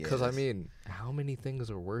Because, I mean, how many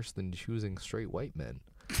things are worse than choosing straight white men?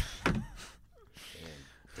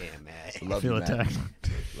 Damn, Matt. I feel attacked.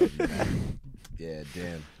 Love you, Matt. Yeah,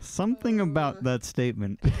 damn. Something about that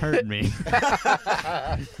statement hurt me.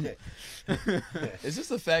 It's just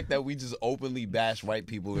the fact that we just openly bash white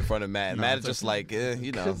people in front of Matt. No, Matt it's is just like,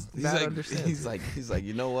 you know, Matt understands. he's like,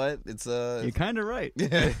 you know what? It's You're kind of right.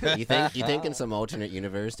 You think in some alternate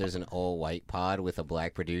universe there's an all-white pod with a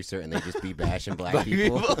black producer and they just be bashing black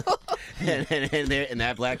people? and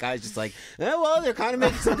that black guy's just like, oh, well, they're kind of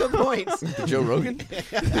making some good points. Joe Rogan?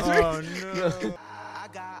 Oh, no. I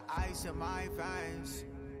got ice in my veins.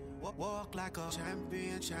 Walk like a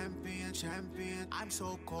champion, champion, champion. I'm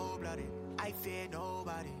so cold-blooded, I fear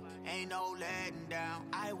nobody. Ain't no letting down,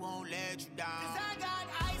 I won't let you down. 'Cause I got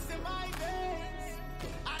ice in my veins.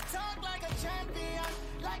 I talk like a champion,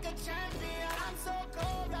 like a champion. I'm so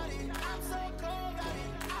cold-blooded, I'm so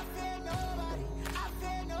cold-blooded. I fear nobody, I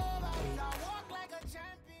fear nobody. I walk like a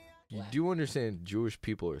champion. You do understand Jewish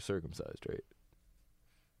people are circumcised, right?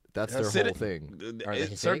 That's That's their it. whole thing. Are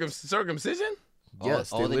they Circumcision?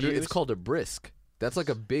 Yes, all they the literally, Jews? it's called a brisk. That's like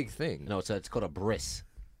a big thing. No, so it's called a bris.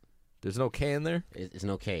 There's no K in there? It's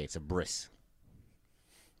no K. It's a bris.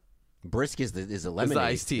 Brisk is the lemonade.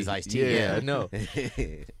 iced tea. Is iced tea. Yeah, I know.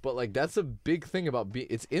 But, like, that's a big thing about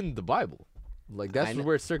it's in the Bible. Like, that's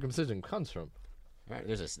where circumcision comes from. Right.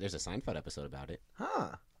 There's a Seinfeld episode about it. Huh.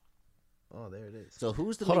 Oh, there it is. So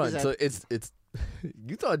who's the Hold on, niggas so that... it's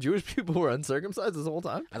you thought Jewish people were uncircumcised this whole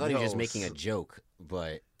time? I thought he was just No, making a joke,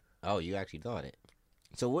 but you actually thought it.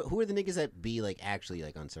 So who are the niggas that be like actually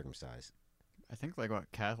like uncircumcised? I think like what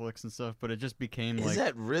Catholics and stuff, but it just became Is like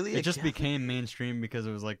that really? it just became mainstream because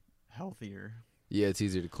it was like healthier. Yeah, it's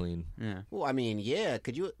easier to clean. Yeah. Well, I mean, yeah.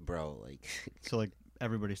 Could you, bro? Like, So like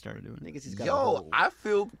everybody started doing it. niggas just got a Yo, whole... I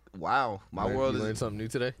feel wow. My world you is learned something new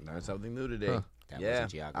today. learned something new today. Huh. That Yeah,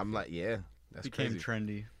 wasn't geography. I'm like, yeah, that's Became crazy.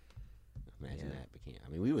 trendy. Imagine that became. I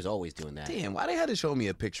mean, we was always doing that. Damn, why they had to show me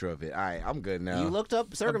a picture of it? All right, I'm good now. You looked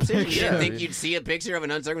up circumcision. You Yeah. didn't think you'd see a picture of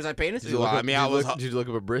an uncircumcised penis? Did you look Well, I up, mean, did I you was- look, did you look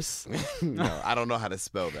up a bris? No, I don't know how to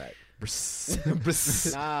spell that. Bris.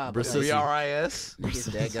 Nah, but Bris- like, B-R-I-S?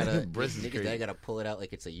 niggas dad gotta Bris is niggas crazy. dad gotta pull it out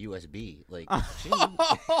like it's a USB. Like,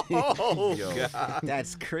 Oh, Yo.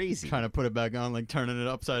 that's crazy. Trying to put it back on, like turning it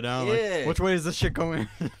upside down. Yeah. Like, which way is this shit going?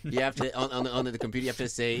 You have to on the computer. You have to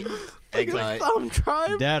say, thumb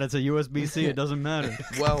drive. Dad, it's a USB-C. It doesn't matter.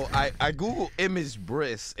 Well, I Googled image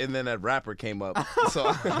Briss, and then that rapper came up. So,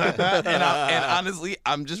 and honestly,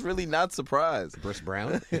 I'm just really not surprised. Briss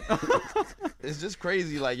Brown. It's just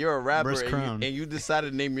crazy. Like, you're a rapper, Briss Crown. and you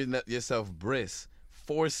decided to name yourself Briss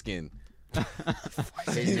Foreskin.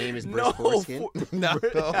 His name is Briss Foreskin. No,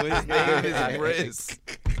 his name is Briss.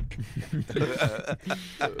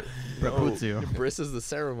 Rapuzio. Bris is the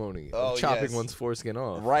ceremony Oh, of chopping yes. one's foreskin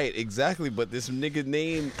off. Right, exactly. But this nigga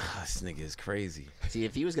name, this nigga is crazy. See,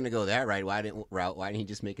 if he was gonna go that why didn't he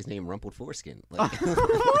just make his name Rumpled Foreskin? Like,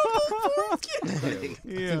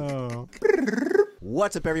 Yo.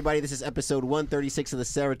 what's up, everybody? This is episode 136 of the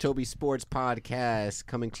Saratobi Sports Podcast,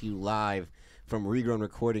 coming to you live from Regrown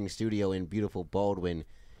Recording Studio in beautiful Baldwin,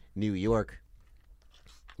 New York,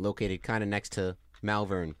 located kind of next to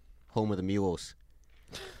Malvern, home of the Mules.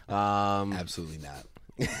 Absolutely not.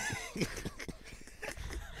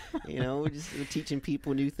 You know, we're teaching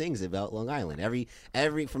people new things about Long Island.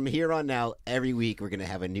 Every from here on out, every week we're gonna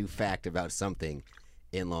have a new fact about something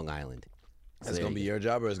in Long Island. So That's there gonna be you your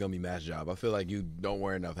job, or it's gonna be Matt's job. I feel like you don't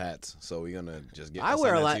wear enough hats, so we're gonna just get. go. I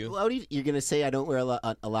wear a send that lot. to you. What are you're gonna say? I don't wear a lot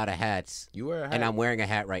of hats, You wear a hat, and I'm wearing a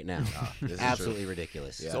hat right now. this is Absolutely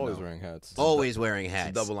ridiculous. Yeah, He's I always know. wearing hats. Always wearing It's a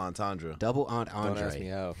hats. double entendre. Double entendre. Don't ask me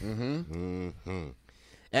how. Mm-hmm.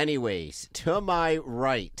 Anyways, to my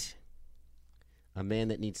right, a man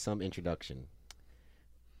that needs some introduction.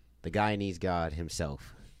 The guy needs God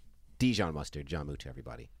himself. Dijon Mustard, John Moot to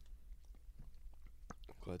everybody.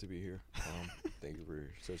 Glad to be here. Thank you for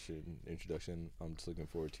such an introduction. I'm just looking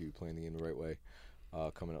forward to playing the game the right way.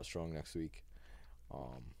 Coming out strong next week.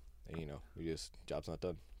 And you know, job's not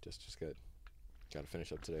done. Just got to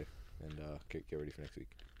finish up today and get ready for next week.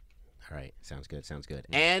 All right, sounds good.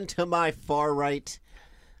 And to my far right,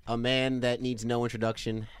 a man that needs no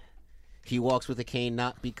introduction. He walks with a cane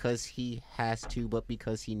not because he has to, but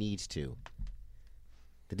because he needs to.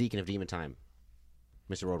 The Deacon of Demon Time,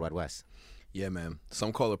 Mr. Worldwide West. Yeah, man.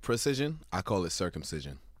 Some call it precision. I call it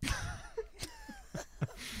circumcision.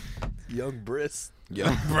 Young Briss.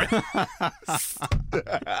 Young Briss.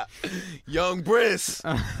 Young Briss.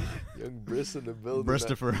 Young Briss in the building.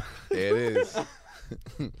 Christopher. There it is.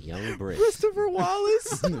 Young Britt. Christopher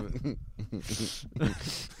Wallace.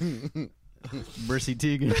 Brissy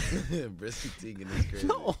Teigen. Brissy Teigen is crazy.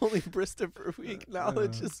 Only Bristol per week. Now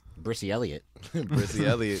it's just. Brissy Elliott. Brissy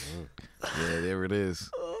Elliott. Yeah, there it is.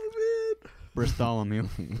 Oh man. Bartholomew.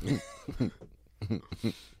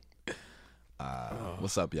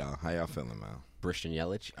 What's up, y'all? How y'all feeling, man? Christian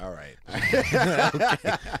Yelich. All right.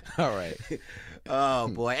 Okay. All right. Oh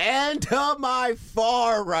boy! And to my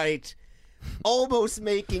far right, almost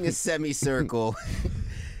making a semicircle,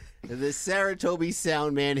 the Saratobi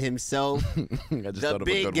sound man himself, I just the thought of a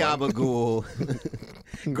big good one.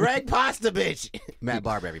 gabagool, Greg Postovich. Matt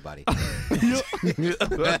Barber, everybody.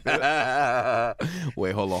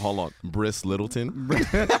 Wait, hold on. Briss Littleton. Wait,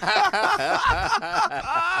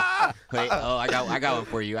 I got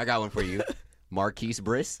one for you. Marquise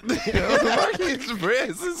Briss. Marquise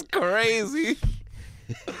Briss is crazy.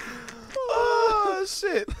 Oh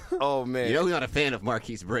shit! Oh man! You know we're not a fan of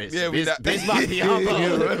Marquise Briss. Yeah, we not. Bismack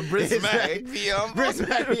Biyombo. Briss Mac Biyombo.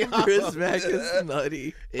 Bismack Biyombo. Chris Mack is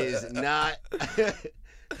nutty. Is not.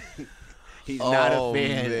 He's not a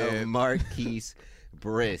fan man. of Marquise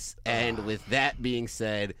Briss. And with that being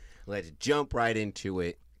said, let's jump right into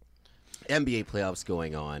it. NBA playoffs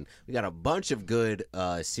going on. We got a bunch of good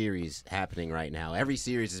series happening right now. Every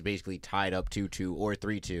series is basically tied up 2-2 or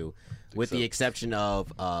 3-2, with the exception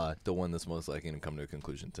of The one that's most likely to come to a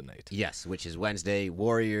conclusion tonight. yes, which is Wednesday.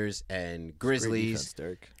 Warriors and Grizzlies.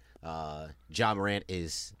 Derek. Ja Morant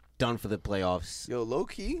is done for the playoffs. Yo, low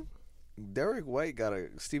key, Derek White got a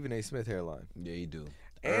Stephen A. Smith hairline. Yeah, you do.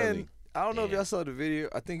 And Early. I don't know if Damn. y'all saw the video.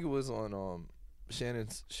 I think it was on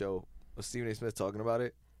Shannon's show with Stephen A. Smith talking about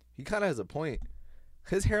it. He kind of has a point.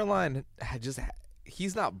 His hairline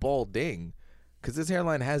he's not balding because his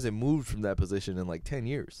hairline hasn't moved from that position in like 10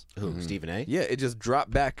 years. Who, Stephen A? Yeah, it just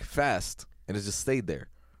dropped back fast and it just stayed there.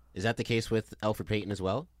 Is that the case with Elfrid Payton as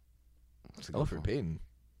well? Alfred Payton.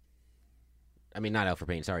 I mean, not Alfred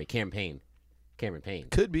Payton. Sorry, Cameron Payne.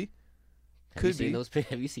 Could be. Have you Could seen be. those?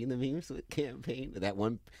 Have you seen the memes with Cameron Payne? That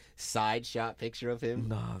one side shot picture of him.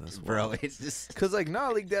 Nah, that's Bro, it's just Because, like,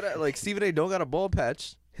 like Stephen A. don't got a bald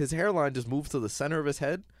patch. His hairline just moved to the center of his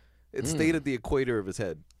head. It stayed at the equator of his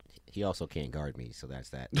head. he also can't guard me, so that's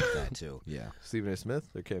that. That too. Yeah. Stephen A. Smith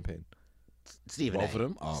or campaign? Stephen Both A. of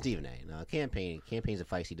them? Oh. Stephen A. No, Campaign's a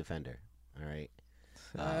feisty defender. All right.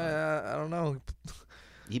 I don't know.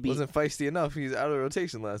 He beat. Wasn't feisty enough. He's out of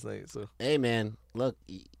rotation last night. So Hey man, look.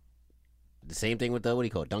 The same thing with what do you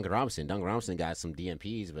call it? Duncan Robinson. Duncan Robinson got some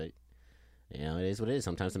DMPs, but you know it is what it is.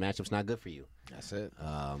 Sometimes the matchup's not good for you. That's it.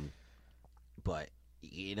 But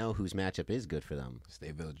you know whose matchup is good for them?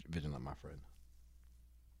 Stay vigilant, my friend.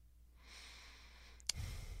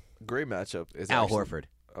 great matchup. Is Al actually- Horford.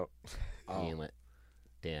 Oh.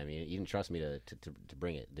 Damn, you didn't trust me to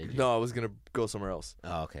bring it, did you? No, I was gonna go somewhere else.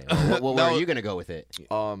 Oh, okay. Well, where are you gonna go with it?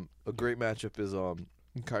 A great matchup is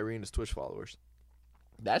Kyrie and his Twitch followers.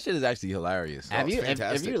 That shit is actually hilarious. Have it's you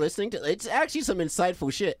fantastic. listening to? It's actually some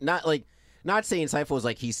insightful shit. Not saying insightful is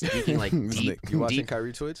like he's speaking like deep. You watching deep.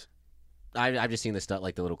 Kyrie Twitch? I've just seen the stuff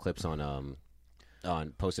like the little clips on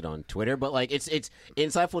posted on Twitter, but like it's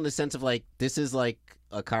insightful in the sense of like this is like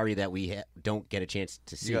a Kyrie that we don't get a chance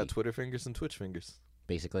to see. You got Twitter fingers and Twitch fingers.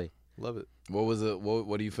 Basically, Love it. What was it?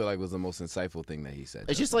 What do you feel like was the most insightful thing that he said?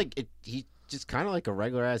 it's just like he just kind of like a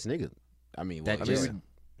regular ass nigga. I mean, that well, just- yeah.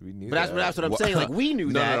 We knew But that's what I'm saying. Like we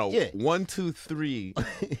knew that. No. Yeah. 1, 2, 3,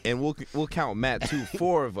 and we'll count Matt too.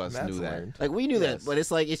 4 of us Matt's knew that. learned. Like we knew Yes.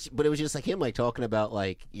 that, but it was just like him like talking about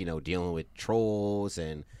like dealing with trolls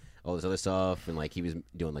and all this other stuff, and like he was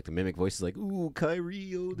doing like the mimic voices, like "Ooh,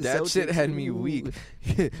 Kyrie, oh, the That shit Celtics, had me ooh." weak.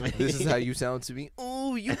 This is how you sound to me.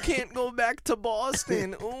 Oh, you can't go back to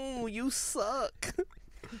Boston. Oh, you suck.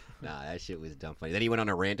 Nah, that shit was dumb funny. Then he went on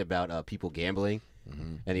a rant about people gambling,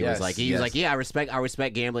 and he Yes, was like, yes. yeah, I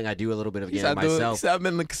respect gambling. I do a little bit of He said, gambling myself. I've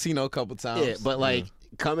been in the casino a couple times. Yeah, but like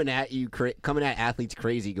coming at athletes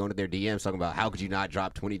crazy, going to their DMs talking about how could you not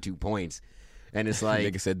drop 22 points, and it's like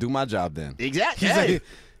nigga said, "Do my job then." exactly. He's Hey,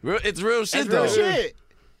 like, it's real shit that's though. real shit.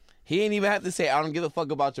 He ain't even have to say, "I don't give a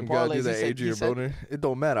fuck about your You gotta parlays." do that, He Adrian said, Broner. It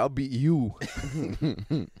don't matter. I'll beat you.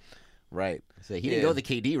 Right. So he didn't go the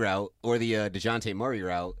KD route or the DeJounte Murray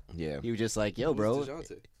route. Yeah. He was just like, yo, bro.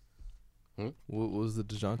 What was the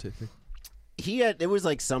DeJounte thing? It was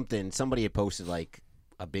like somebody had posted like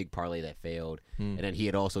a big parlay that failed, and then he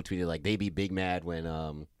had also tweeted like they be big mad when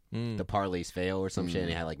the parlays fail or some shit, and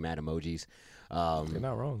he had like mad emojis. You're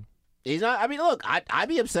not wrong. He's not. I mean, look, I'd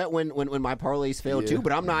be upset when my parlays fail too,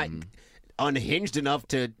 but I'm not unhinged enough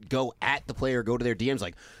to go at the player, go to their DMs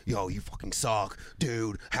like, yo, you fucking suck,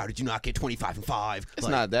 dude. How did you not get 25 and 5? It's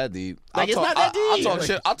not that deep. Like, it's not that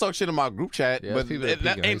deep. I'll talk shit in my group chat, Yeah, but people that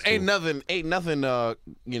peak in high ain't nothing.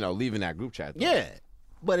 Leaving that group chat. Though. Yeah.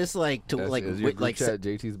 But it's like to That's, like is your with, group like chat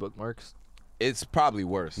JT's bookmarks? It's probably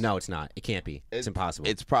worse. no, it's not. It can't be. It's impossible.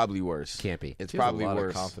 It's probably worse. Can't be. It's She has probably a lot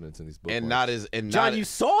worse. of confidence in these bookmarks. And not as and John, not, you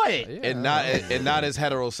saw it. Yeah, and not and not as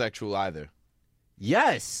heterosexual either.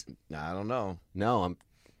 Yes. I don't know. No, I'm.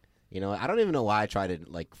 You know, I don't even know why I try to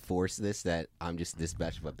like force this. That I'm just this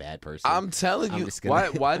much of a bad person. I'm telling I'm you. just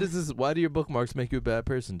gonna, Why do your bookmarks make you a bad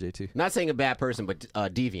person, JT? not saying a bad person, but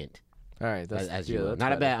deviant. All right, that's As yeah, you will. that's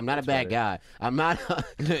Not a better. bad. I'm not a That's bad better. guy. I'm not.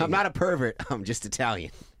 I'm not a pervert. I'm just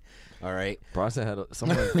Italian. All right. Bronson had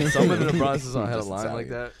someone in the Bronson song had a Just line like Italian.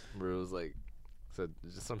 that where it was like said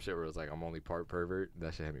just some shit where it was like I'm only part pervert.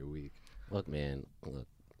 That shit had me weak. Look, man. Look,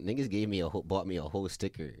 niggas bought me a whole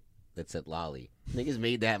sticker that said lolly. Niggas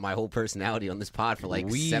made that my whole personality on this pod for like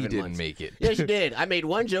we 7 didn't months. make it. Yes, you did. I made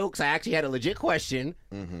one joke, so I actually had a legit question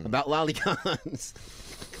Mm-hmm. about lolicons.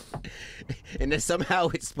 And then somehow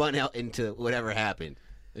it spun out into whatever happened.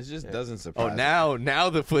 It just doesn't surprise. Oh, now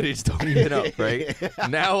the footage don't even up, right?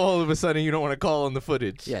 Now all of a sudden you don't want to call on the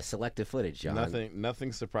footage. Yeah, selective footage, John.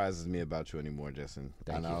 Nothing surprises me about you anymore, Justin.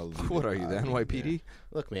 Thank And you. I'll leave What it- are you, the I'll- NYPD? yeah.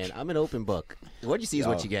 Look, man, I'm an open book. What you see is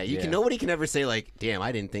what Oh, you get. You yeah. can nobody can ever say like, "Damn,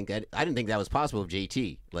 I didn't think that was possible with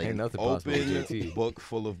JT." Like, Ain't nothing possible with Open JT. book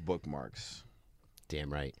full of bookmarks. damn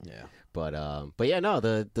right. Yeah. But yeah, no,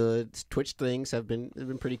 the Twitch things have been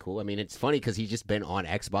pretty cool. I mean, it's funny because he's just been on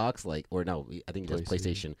Xbox, like, or no, I think he does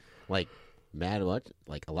PlayStation, like, mad much,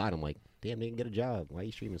 like a lot. I'm like, damn, they can get a job. Why are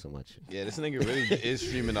you streaming so much? Yeah, this nigga really is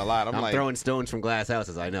streaming a lot. I'm I'm like, throwing stones from glass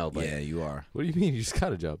houses, I know, but yeah, you are. What do you mean? You just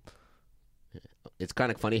got a job? it's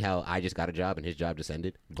kind of funny how I just got a job and his job just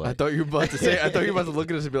ended. But I thought you were about to say. I thought you were about to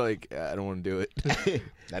look at us and be like, I don't want to do it.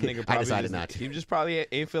 That nigga I probably decided just, not to. He just probably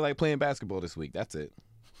ain't feel like playing basketball this week. That's it.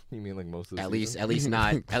 You mean like most of the at season? least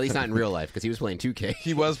not in real life because he was playing 2K.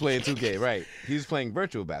 He was playing 2K, right? He was playing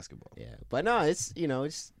virtual basketball. Yeah, but no, it's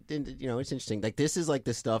it's interesting. Like this is like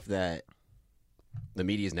the stuff that the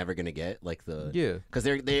media is never gonna get. Like Yeah. because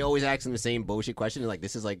they always asking the same bullshit question. And like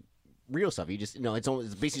this is like real stuff. You just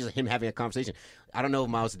it's basically just him having a conversation. I don't know if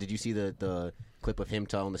Miles, did you see the clip of him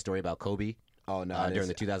telling the story about Kobe Oh no! during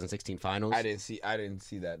the 2016 finals? I didn't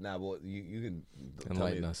see that. Nah, well, you can tell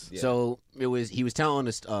Enlighten me. us. Yeah. So he was telling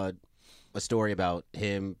us a story about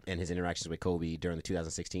him and his interactions with Kobe during the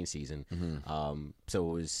 2016 season. So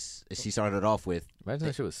it was he started it off with Imagine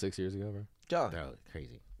that shit was 6 years ago, bro. John, bro,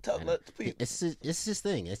 crazy. tell, I know. let's please. It's his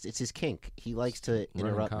thing. It's his kink. He likes to Running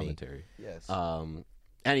interrupt me. commentary. Yes.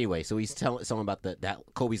 Anyway, so he's telling someone about that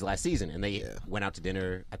Kobe's last season, and they went out to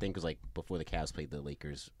dinner. I think it was like before the Cavs played the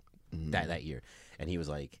Lakers that year, and he was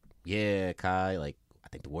like, "Yeah, Kai, like I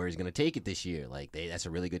think the Warriors gonna take it this year. Like that's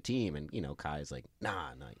a really good team." And Kai's like, "Nah,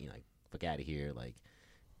 like fuck out of here. Like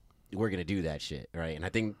we're gonna do that shit, right?" And I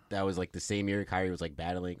think that was like the same year Kyrie was like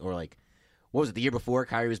battling, or like what was it? The year before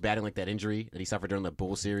Kyrie was battling like that injury that he suffered during the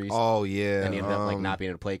Bulls series, Oh yeah. and he ended up like not being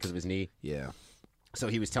able to play because of his knee. Yeah. So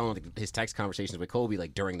he was telling like, his text conversations with Kobe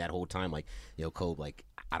like during that whole time, like, Kobe, like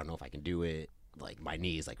I don't know if I can do it. Like my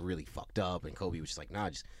knee is like really fucked up, and Kobe was just like, nah,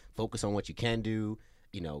 just focus on what you can do.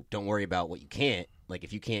 Don't worry about what you can't. Like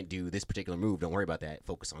if you can't do this particular move, don't worry about that.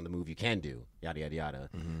 Focus on the move you can do. Yada yada yada,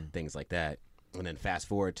 things like that. And then fast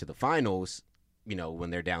forward to the finals, when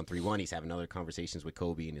they're down 3-1, he's having other conversations with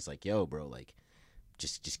Kobe, and it's like, yo, bro, like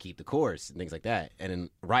just keep the course and things like that. And then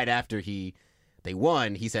right after they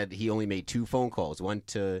won, he said he only made 2 phone calls. One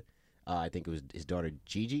to, I think it was his daughter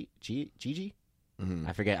Gigi.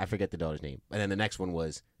 I forget the daughter's name. And then the next one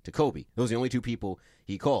was to Kobe. Those are the only 2 people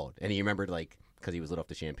he called, and he remembered like because he was lit off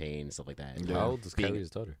the champagne and stuff like that. How old is Being- Kyrie's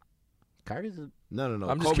daughter? Kyrie's a, No.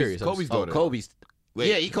 I'm just curious. Kobe's oh daughter. Kobe's. Wait.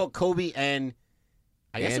 Yeah, he called Kobe and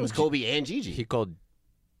I guess it And was Kobe and Gigi. He called.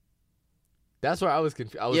 That's where I was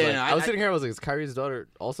confused. I was Yeah, like, no, I was I- sitting here. I was like, is Kyrie's daughter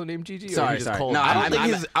also named Gigi? Or Sorry, he just sorry. Called No, I don't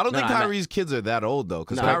Gigi? think I don't think no, I'm- Kyrie's kids are that old though,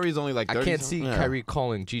 because No, Kyrie's only like 30. I can't see Yeah. Kyrie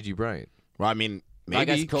calling Gigi Bryant. Well, I mean, I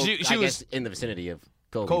guess maybe Kobe, she I was guess in the vicinity of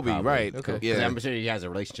Kobe. Kobe, probably. right? Okay. Because Yeah. I'm sure he has a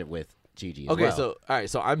relationship with Gigi. As Okay, well. so all right,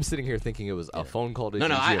 so I'm sitting here thinking it was a phone call to No,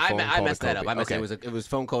 Gigi. I a phone call messed to that up. Kobe. I messed okay. it was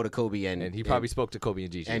phone call to Kobe And he probably spoke to Kobe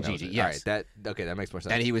and Gigi. and That was Gigi, it. All yes. right, that makes more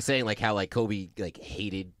sense. and he was saying like how like Kobe like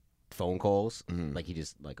hated phone calls, like he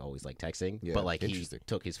just like always like texting, Yeah, but like he interesting.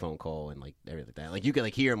 took his phone call and like everything like that. Like you could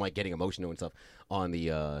like hear him like getting emotional and stuff on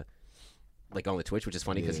the like on the Twitch, which is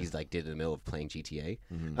funny because he's like did in the middle of playing GTA.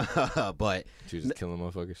 But She was just killing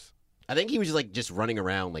motherfuckers. I think he was just running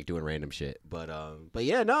around like doing random shit. But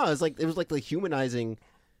yeah, no, it was like the humanizing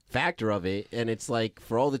factor of it, and it's like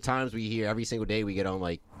for all the times we hear every single day we get on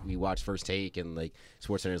like we watch First Take and like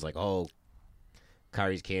SportsCenter is like, oh,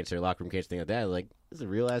 Kyrie's cancer, locker room cancer, thing like that. Like this is a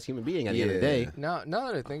real ass human being at the end of the day. Now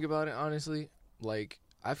that I think about it, honestly, like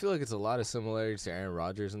I feel like it's a lot of similarities to Aaron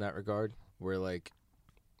Rodgers in that regard, where like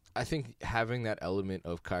I think having that element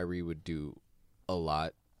of Kyrie would do a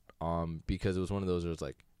lot, because it was one of those where it's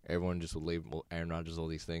like everyone just would label Aaron Rodgers all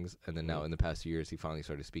these things, and then now in the past few years he finally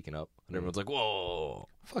started speaking up, and everyone's like, "Whoa,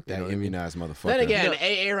 Fuck You that know what I mean? immunized motherfucker. Then again,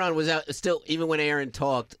 Aaron was out still, even when Aaron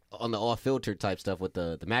talked on the off-filter type stuff with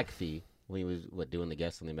the McAfee, when he was doing the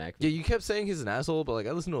guest on the McAfee. Yeah, you kept saying he's an asshole, but like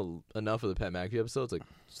I listened to enough of the Pat McAfee episodes, like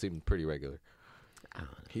seemed pretty regular.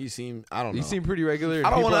 He seemed, I don't know. He seemed pretty regular. And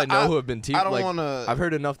I don't people wanna- I know who have been I don't like, wanna- I've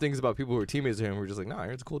heard enough things about people who are teammates of him who are just like, nah,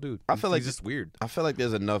 Aaron's a cool dude. I feel like he's just weird. I feel like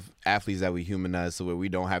there's enough athletes that we humanize so where we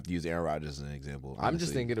don't have to use Aaron Rodgers as an example. I'm just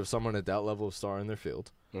honestly. thinking of someone at that level of star in their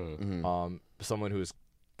field, someone who has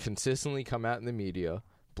consistently come out in the media,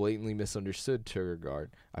 blatantly misunderstood Turgard.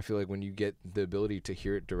 I feel like when you get the ability to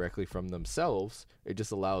hear it directly from themselves, it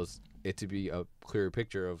just allows it to be a clearer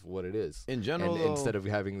picture of what it is. In general, and though, instead of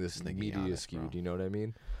having this media Giannis, skewed, bro. you know what I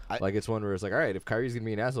mean? I- Like it's one where it's like, all right, if Kyrie's gonna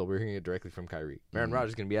be an asshole, we're hearing it directly from Kyrie. Aaron Rodgers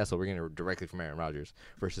is gonna be an asshole, we're getting it directly from Aaron Rodgers.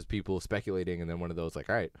 Versus people speculating, and then one of those like,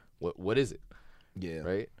 all right, what is it, yeah.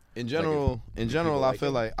 right? In general, people I like feel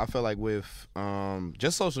it. like with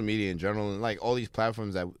just social media in general, and like all these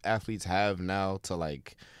platforms that athletes have now to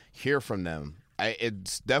like hear from them,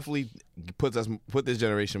 it's definitely put this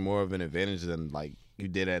generation more of an advantage than like you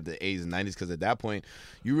did at the 80s and 90s, because at that point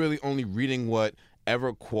you really only reading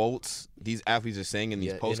whatever quotes these athletes are saying in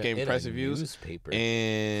these post game press reviews. Newspaper.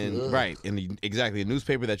 And right, exactly a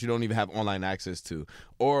newspaper that you don't even have online access to,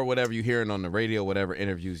 or whatever you hearing on the radio, whatever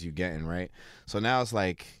interviews you getting, right? So now it's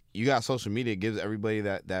like you got social media, it gives everybody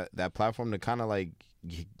that platform to kind of like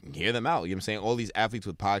hear them out. You know what I'm saying? All these athletes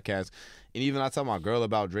with podcasts, and even I tell my girl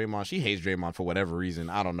about Draymond. She hates Draymond for whatever reason.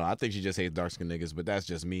 I don't know. I think she just hates dark skinned niggas, but that's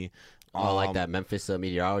just me. Like that Memphis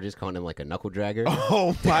meteorologist calling him like a knuckle dragger.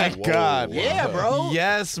 Oh my God! Yeah, bro.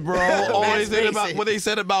 Yes, bro. Oh, Max Mason. what they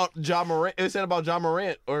said about John Morant. They said about John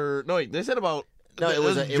Morant, or no, wait, they said about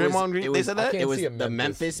Draymond Green. They said that. can't It was see a the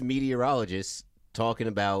Memphis meteorologist talking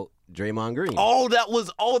about Draymond Green. Oh, that was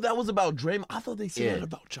about Draymond. I thought they said Yeah. that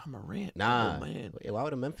about John Morant. Nah. Oh, man. Why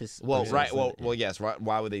would a Memphis? Well, person right. say Well, that? well, yes. Right.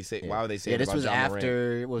 Why would they say? Yeah. Why would they say? Yeah, it this about was John after.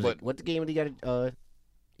 Morant? What was But- it? What the game did you got?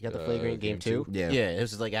 You got the flagrant game game two. two? Yeah. Yeah.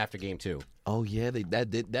 This was like after game two. Oh yeah, that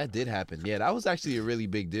did happen. Yeah, that was actually a really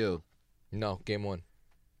big deal. No, game one.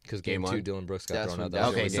 Because Game game one? two, Dylan Brooks got That's thrown when- out. That That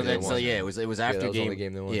was was Okay, the so only then game they so won. yeah, it was after that was the game. only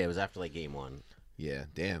game they won. Yeah, it was after like game one. Yeah.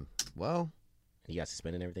 Damn. Well. He got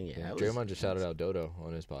suspended and everything. Yeah, that was- Draymond just shouted out Dodo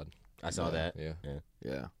on his pod. I saw that. Yeah.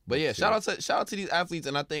 Yeah, but yeah, shout out to these athletes,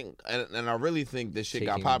 and I think, and I really think this shit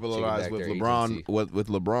got Taking popularized back with their LeBron, agency. with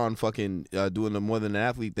LeBron fucking doing the more than an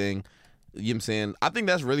athlete thing. You know what I'm saying? I think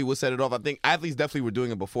that's really what set it off. I think athletes definitely were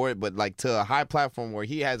doing it before it, but like to a high platform where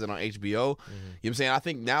he has it on HBO. You know what I'm saying? I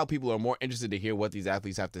think now people are more interested to hear what these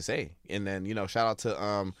athletes have to say. And then, shout out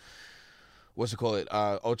to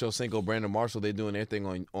Ocho Cinco, Brandon Marshall. They're doing their thing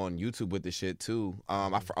on YouTube with this shit too.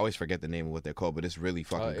 I always forget the name of what they're called, but it's really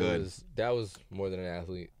fucking good. That was more than an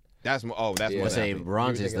athlete. That's more. That's Yeah. more. Let's than say athlete.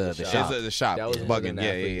 Bronze You were is thinking the of the shop. It's the shop. That was It's more than bugging. an Yeah,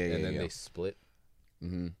 athlete, yeah. And then yeah. they split.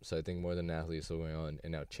 Mm-hmm. So I think more than an athlete is still going on.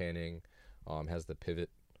 And now Channing has the pivot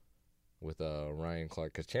with Ryan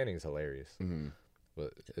Clark, because Channing's hilarious. Mm-hmm.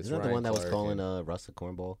 But it's Isn't that the Ryan one that was Clark calling and- Russ a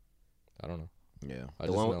cornball? I don't know. Yeah. I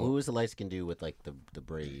The just one know. who was the light skinned dude with like the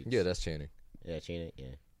braids? Yeah, that's Channing. Yeah, Channing. Yeah,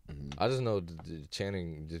 I just know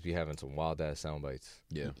Channing just be having some wild ass sound bites.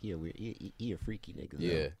 Yeah. he a weird, he a freaky nigga. though.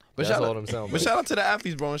 Yeah, But that's shout all out- them sound But bites. shout out to the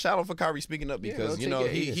athletes, bro, and shout out for Kyrie speaking up, because bro, take your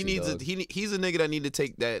he agency, needs dog. he's a nigga that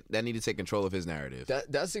need to take control of his narrative.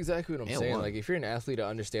 That's exactly what I'm And saying. won. Like, if you're an athlete, I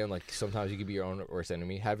understand. Like, sometimes you could be your own worst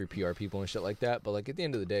enemy. Have your PR people and shit like that. But like at the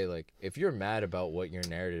end of the day, like if you're mad about what your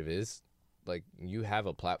narrative is, like you have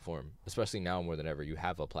a platform, especially now more than ever. You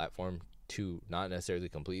have a platform to not necessarily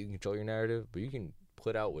completely control your narrative, but you can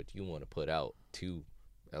put out what you want to put out to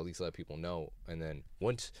at least let people know. And then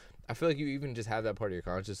once I feel like you even just have that part of your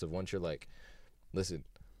conscience of once you're like, listen,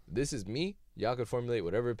 this is me. Y'all can formulate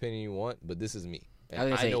whatever opinion you want, but this is me. I was And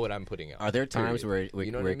gonna I say, know what I'm putting out. Are there times period. where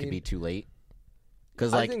You know what where I it could mean? be too late?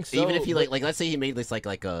 Because I like think even so, if he but- like let's say he made this like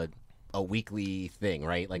a weekly thing,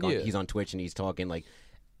 right? Like Yeah. he's on Twitch and he's talking like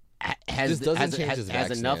This doesn't change his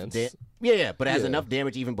vax enough stance. yeah, but has Yeah. enough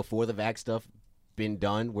damage even before the vax stuff been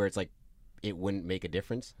done where it's like it wouldn't make a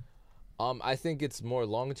difference. I think it's more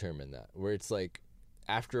long term in that, where it's like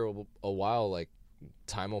after a while, like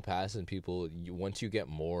time will pass and people, once you get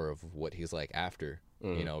more of what he's like after,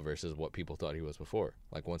 you know, versus what people thought he was before.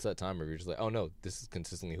 Like once that time, where you're just like, oh no, this is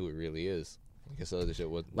consistently who he really is. I guess the other shit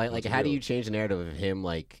was Like how do you change the narrative of him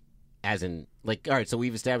like as in like all right, so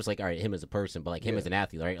we've established like all right, him as a person, but like him Yeah. as an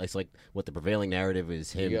athlete, right? It's like what the prevailing narrative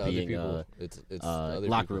is him being it's other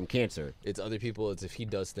locker people. room cancer. It's other people. It's if he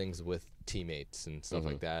does things with teammates and stuff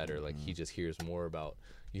like that, or like he just hears more about,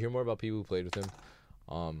 You hear more about people who played with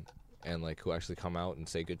him, and like who actually come out and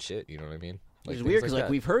say good shit. You know what I mean? It's things weird because like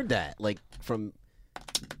that. we've heard that like from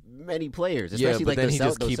many players, Yeah, especially but like then the he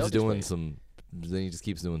just those keeps Celtics doing players. some. Then he just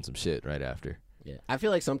keeps doing some shit right after. Yeah, I feel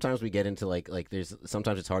like sometimes we get into like there's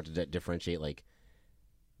sometimes it's hard to differentiate like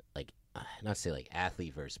not to say like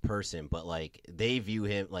athlete versus person, but like they view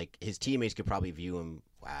him like his teammates could probably view him.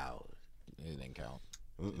 Wow, It didn't count.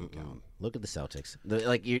 look at the Celtics.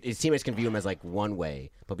 His teammates can view him as like one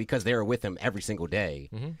way, but because they're with him every single day,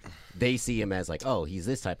 they see him as like, oh, he's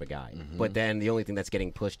this type of guy. But then the only thing that's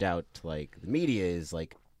getting pushed out to like the media is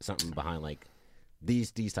like something behind like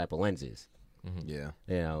these type of lenses. Yeah.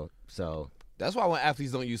 You know, so That's why when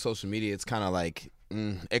athletes don't use social media, it's kind of like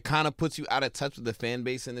it kind of puts you out of touch with the fan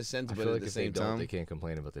base in a sense, I but feel at like the if they same don't, time, they can't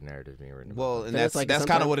complain about the narrative being written. well, about and That's that's like kind of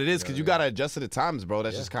sometimes- what it is because you gotta adjust to the times, bro.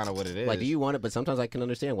 That's just kind of what it is. like, do you want it? But sometimes I can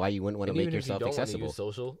understand why you wouldn't want to And make even if you yourself don't want to accessible. use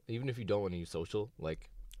social, even if you don't want to use social, like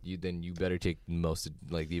you better take most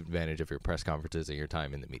like the advantage of your press conferences and your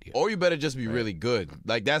time in the media. Or you better just be really good.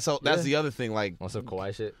 Like that's the other thing. Like Want some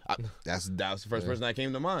Kawhi shit? that was the first person that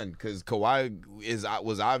came to mind because Kawhi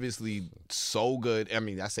was obviously so good. I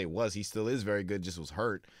mean, I say was, he still is very good. Just was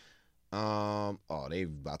hurt. They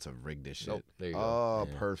about to rig this shit. Nope, there you go. Oh,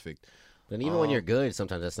 perfect. And even when you're good,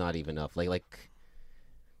 sometimes that's not even enough.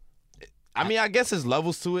 I mean, I guess there's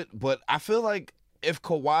levels to it, but I feel like if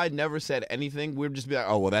Kawhi never said anything, we'd just be like,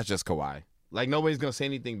 oh, well, that's just Kawhi. Like, nobody's going to say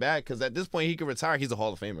anything bad because at this point, he could retire. He's a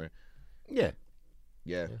Hall of Famer. yeah.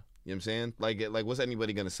 Yeah. You know what I'm saying? Like what's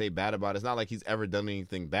anybody going to say bad about it? It's not like he's ever done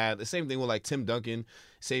anything bad. The same thing with, like, Tim Duncan.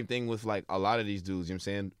 Same thing with, like, a lot of these dudes. You know what I'm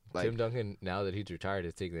saying? Like, Tim Duncan, now that he's retired,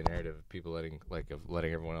 is taking the narrative of people letting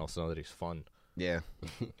everyone else know that he's fun. yeah.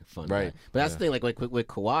 Fun, Right. guy. But that's the thing, like with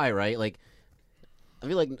Kawhi, right? Like, I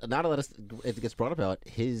feel like not a lot of it gets brought up about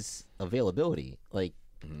his availability, like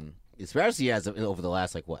especially as over the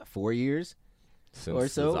last 4 years Since or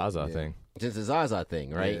so. the Zaza thing. Since the Zaza thing,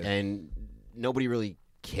 right? Yeah. And nobody really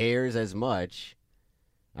cares as much,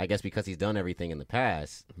 I guess, because he's done everything in the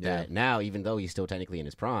past. Yeah. That now, even though he's still technically in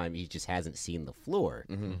his prime, he just hasn't seen the floor.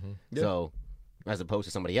 Yeah. So, as opposed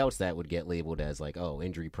to somebody else that would get labeled as like, oh,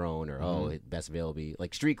 injury prone or best availability,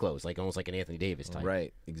 like street clothes, like almost like an Anthony Davis type.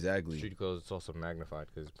 Right. Exactly. Street clothes, it's also magnified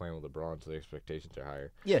because he's playing with LeBron, so the expectations are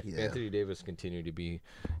higher. Yeah. If Anthony Davis continued to be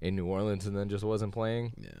in New Orleans and then just wasn't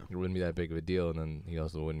playing, it wouldn't be that big of a deal, and then he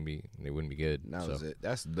also wouldn't be good. That so. was it.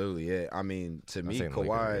 That's literally it. I mean, to me, saying the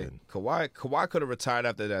Lakers Kawhi could have retired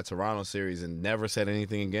after that Toronto series and never said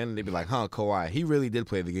anything again. They'd be like, "Huh, Kawhi, he really did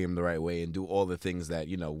play the game the right way and do all the things that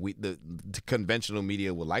the conventional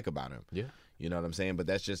media would like about him." Yeah. You know what I'm saying? But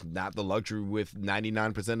that's just not the luxury with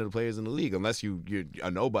 99% of the players in the league, unless you're a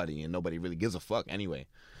nobody and nobody really gives a fuck anyway.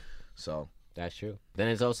 So That's true. Then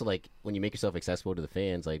it's also like when you make yourself accessible to the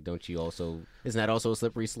fans, like, don't you also, isn't that also a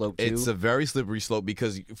slippery slope too? it's a very slippery slope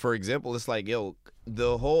because, for example, it's like,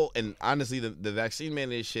 the whole, and honestly, the vaccine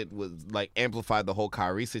mandate shit was like amplified the whole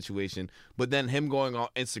Kyrie situation. But then him going on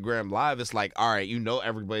Instagram Live, it's like, all right,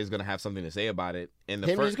 everybody's gonna have something to say about it. And the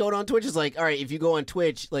Him first, just going on Twitch is like, all right, if you go on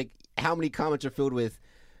Twitch, like, how many comments are filled with,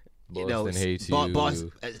 Boston hates Boss,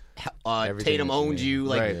 you. Tatum Everything that you owns name. you,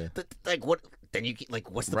 like, Right. like what? Then you like,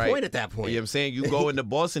 what's the Right. point at that point? You know what I'm saying? You go into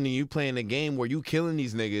Boston and you playing a game where you killing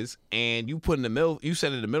these niggas and you putting you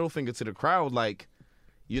sending the middle finger to the crowd, like,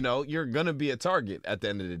 you're gonna be a target at the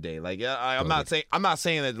end of the day. Like, I'm not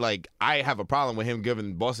saying that like I have a problem with him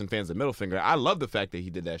giving Boston fans the middle finger. I love the fact that he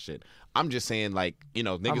did that shit. I'm just saying, like, niggas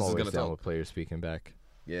I'm is always gonna down talk. with players speaking back.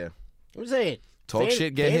 Yeah. I'm just saying, Talk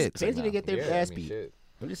shit, get hit. Fans need to get their Yeah, ass I mean, beat. shit.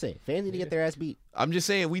 I'm just saying, fans need to get their ass beat. I'm just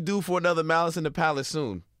saying we due for another Malice in the Palace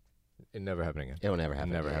soon. It never happened again. It will never happen.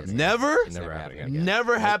 Never again. happen. Never? It's never happening again.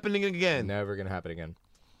 Never happening again. Never gonna happen again.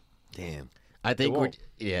 Damn. I think It we're won't.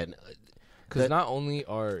 yeah. Because not only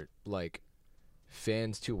are like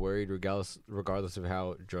fans too worried, regardless of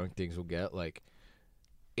how drunk things will get, like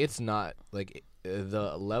it's not like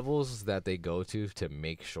the levels that they go to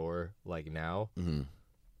make sure, like now,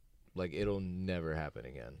 like it'll never happen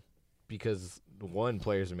again. Because one,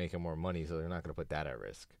 players are making more money, so they're not going to put that at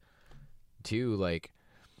risk. Two, like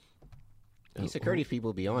These security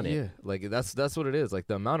people be on it. yeah, like that's what it is. Like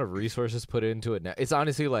the amount of resources put into it now, it's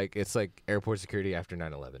honestly like it's like airport security after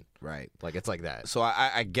 9/11. Right. Like it's like that. So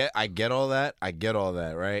I get all that. I get all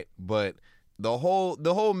that, right? But the whole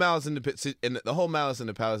Malice in the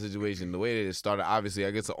Palace situation, the way that it started, obviously,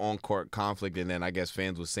 I guess an on-court conflict, and then I guess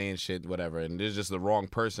fans was saying shit, whatever, and there's just the wrong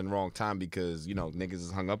person, wrong time because niggas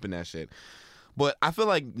is hung up in that shit. But I feel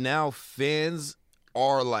like now fans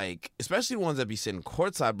are like, especially the ones that be sitting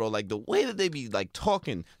courtside, bro. Like the way that they be like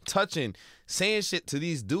talking, touching, saying shit to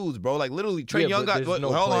these dudes, bro. Like literally, Trae Young got. Hold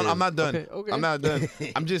on, I'm not done. Okay. I'm not done.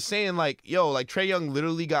 I'm just saying, like, yo, like Trae Young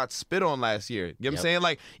literally got spit on last year. You know what I'm saying?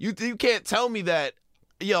 Like, you can't tell me that,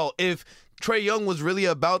 yo, if Trae Young was really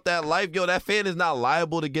about that life, yo, that fan is not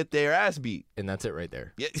liable to get their ass beat. And that's it right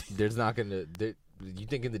there. Yeah. There's not gonna. You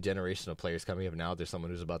think in the generation of players coming up now, there's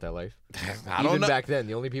someone who's about that life? I don't Even know. back then,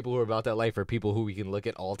 the only people who are about that life are people who we can look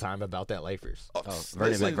at all time about that lifers.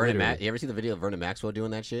 Vernon, you ever see the video of Vernon Maxwell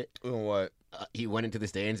doing that shit? What? He went into the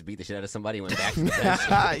stands, beat the shit out of somebody, and went back to the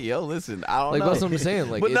bench. Yo, listen, I don't Like know. that's what I'm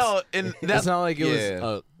saying. Like, but it's, no, and that's it's not like it yeah.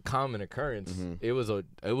 was a common occurrence. It was a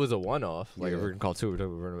one-off. Like if we're gonna call it two, we're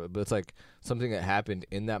talking about Vernon, but it's like something that happened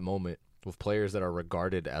in that moment with players that are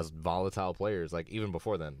regarded as volatile players. Like even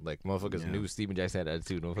before then, like motherfuckers knew Steven Jackson had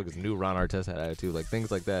attitude. Motherfuckers knew Ron Artest had attitude. Like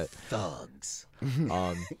things like that. Thugs.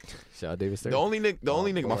 Shout out Davis Stern. The only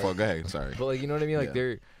nigga. My fault. Go ahead. Sorry. But like you know what I mean? Like Yeah.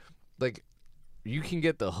 they're like you can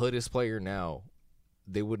get the hoodest player now.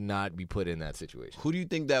 They would not be put in that situation. Who do you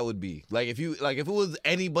think that would be? Like if it was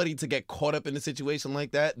anybody to get caught up in a situation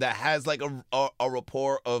like that has like a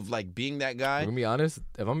rapport of like being that guy. I'm gonna be honest.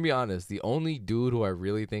 If I'm gonna be honest, the only dude who I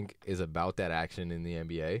really think is about that action in the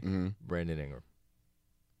NBA, Brandon Ingram.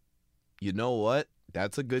 You know what?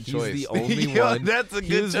 That's a good He's choice. the only Yo, one. That's a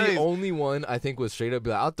good He's choice. the only one I think was straight up be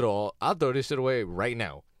like, I'll throw this shit away right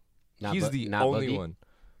now. He's the only Boogie? one.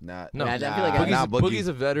 Not, No, I feel like Boogie's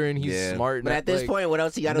a veteran. He's Yeah. smart. But at this point, what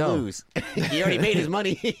else he got to no. lose? He already made his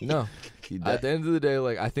money. no. He At the end of the day,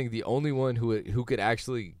 like I think the only one who could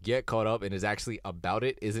actually get caught up and is actually about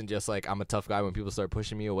it isn't just like I'm a tough guy when people start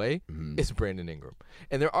pushing me away. It's Brandon Ingram.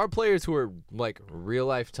 And there are players who are like real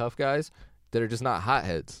life tough guys that are just not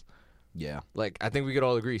hotheads. Yeah. Like I think we could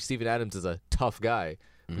all agree Steven Adams is a tough guy.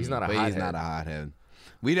 But he's not a But hothead. he's not a hothead.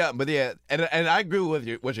 We don't, but yeah, and I agree with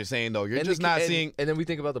what you're saying though. You're And just the- not and- seeing. And then we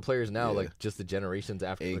think about the players now, Yeah. like just the generations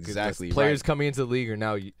after. Like, 'cause Exactly, players right. coming into the league are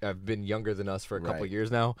now have been younger than us for a couple Right. of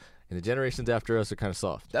years now, and the generations after us are kind of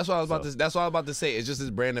soft. That's what I was about to. That's what I was about to say. It's just this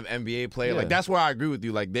brand of NBA player. Yeah. Like that's where I agree with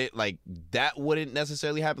you. Like that wouldn't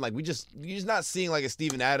necessarily happen. Like you're just not seeing like a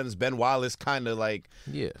Steven Adams, Ben Wallace kind of like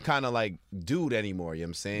dude anymore. You know what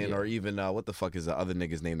I'm saying? Yeah. Or even what the fuck is the other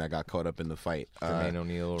nigga's name that got caught up in the fight? Jermaine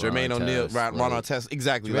O'Neal, Jermaine Ron O'Neal, Artest, Ron like- Artest.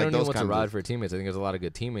 Exactly. Jermaine Like O'Neal those wants to kind ride of. for teammates. I think there's a lot of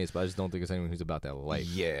good teammates, but I just don't think there's anyone who's about that life.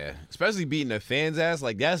 Yeah, especially beating the fans' ass.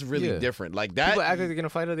 Like that's really Yeah. different. Like that. People act like they're gonna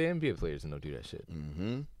fight other NBA players and don't do that shit.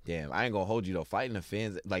 Damn, I ain't gonna hold you though. Fighting the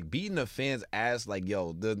fans, like beating the fans' ass, like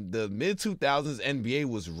yo, the mid 2000s NBA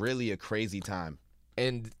was really a crazy time.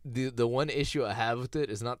 And the one issue I have with it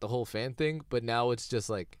is not the whole fan thing, but now it's just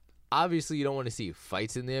like obviously you don't want to see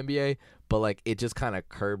fights in the NBA, but like it just kind of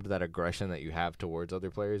curbed that aggression that you have towards other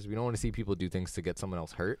players. We don't want to see people do things to get someone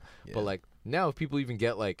else hurt, but like now if people even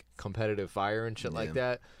get like competitive fire and shit like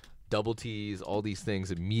that, double T's, all these things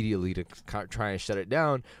immediately to try and shut it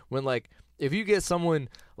down. When like if you get someone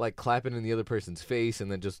like clapping in the other person's face and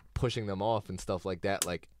then just pushing them off and stuff like that,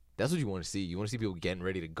 like that's what you want to see. You want to see people getting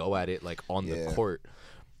ready to go at it like on the court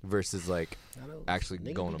versus like actually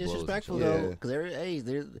Niggas going be to blows. disrespectful Yeah. though, because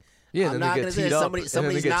there's. Yeah, I'm then not they gonna get say teed up, somebody's and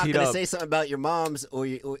then they get not teed gonna up. say something about your mom's or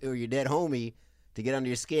your dead homie to get under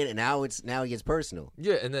your skin, and now it gets personal.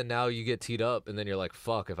 Yeah, and then now you get teed up, and then you're like,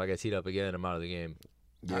 "Fuck! If I get teed up again, I'm out of the game."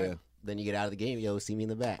 Yeah. All right. Then you get out of the game, yo, see me in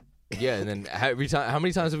the back. Yeah, and then every time, how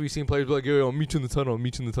many times have we seen players be like, "Yo, I'll meet you in the tunnel. I'll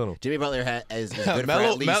meet you in the tunnel." Jimmy Butler is good for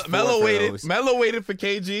Melo at least Melo four waited. throws. Melo waited for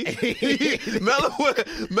KG.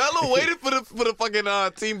 Melo waited for the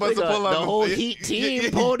fucking team bus to pull up. The whole Heat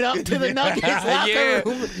team pulled up to the Nuggets locker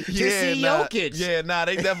room to see Jokic.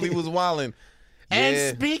 They definitely was wilding. And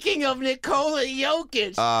Yeah. speaking of Nikola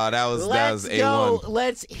Jokic, That was let's A1. go.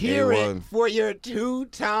 Let's hear A1. it for your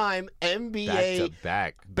two-time NBA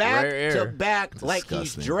Back back Rare to air. back like he's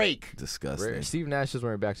Disgusting. Drake. Disgusting. Rare. Steve Nash is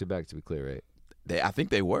wearing back to back. To be clear, right? I think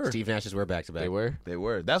they were. Steve Nash's were back to back. They were. They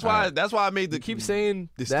were. That's why. That's why I made the Keep saying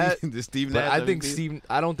the that. Steve But Nash. I think MVP.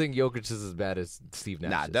 I don't think Jokic is as bad as Steve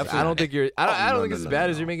Nash. Nah, is. definitely I don't not. think you're. I don't no, think no, it's as no, bad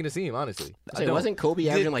no. as you're making it seem. Honestly, Say, wasn't Kobe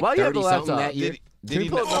averaging like while you have the 30 something laptop, that year? Did Can he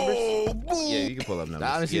you pull up numbers? Oh, yeah, you can pull up numbers.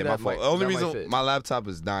 Honestly, yeah, that my fault. might- The only that might reason fit. my laptop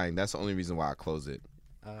is dying. That's the only reason why I close it.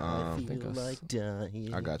 I feel like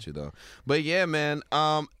dying. I got you though. But yeah, man.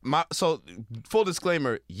 So full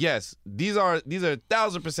disclaimer, yes, these are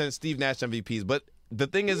 1,000% Steve Nash MVPs. But the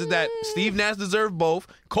thing is that Steve Nash deserved both.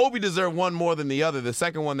 Kobe deserved one more than the other. The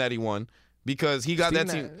second one that he won. because he got Steve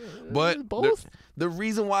that team. Nash- But both? the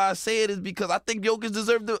reason why I say it is because I think Jokic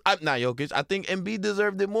deserved it. Not Jokic. I think Embiid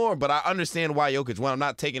deserved it more. But I understand why Jokic won. I'm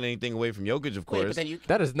not taking anything away from Jokic, of Wait, course. but then you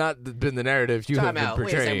That has not been the narrative you have time been out. Wait a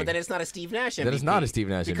second, portraying. but then it's not a Steve Nash MVP. That is not a Steve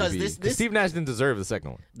Nash because MVP. this Steve Nash didn't deserve the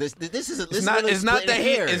second one. this is a, this It's is not. really It's not that splitting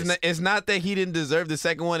he. hairs. It's not that he didn't deserve the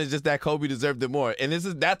second one. It's just that Kobe deserved it more. And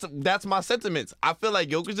that's my sentiments. I feel like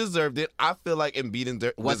Jokic deserved it. I feel like Embiid deserved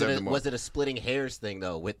it more. Was it a splitting hairs thing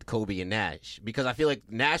though with Kobe and Nash? Because I feel like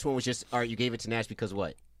Nash one was just all right. You gave it to Nash because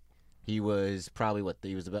what? He was probably weren't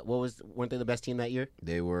they the best team that year?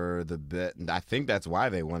 They were the best. I think that's why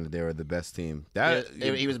they won. They were the best team.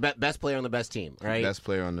 He was best player on the best team, right? Best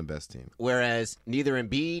player on the best team. Whereas neither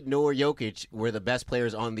Embiid nor Jokic were the best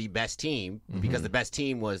players on the best team Mm-hmm. because the best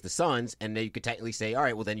team was the Suns, and then you could technically say, all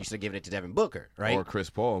right, well then you should have given it to Devin Booker, right? Or Chris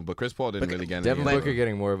Paul, but Chris Paul didn't really get Devin any. Booker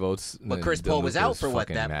getting more votes. But than Chris Paul was Luka out is for what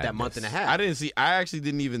fucking that month and a madness. half. I didn't see. I actually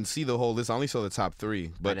didn't even see the whole list. I only saw the top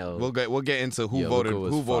three. But I know. we'll get into who Yeah, voted Luka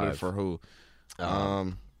was who voted 5. for who.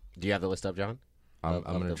 Do you have the list up, John? I'm Of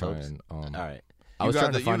gonna the try votes? and. All right. I was You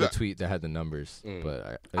got trying to the- find you a got- tweet that had the numbers,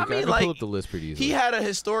 but I I mean, can like, pull up the list pretty easily. He had a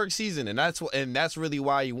historic season, and that's really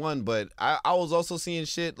why he won. But I was also seeing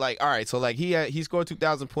shit like, all right, so like he scored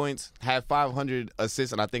 2,000 points, had 500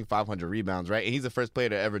 assists, and I think 500 rebounds, right? And he's the first player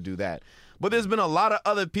to ever do that. But there's been a lot of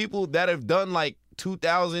other people that have done like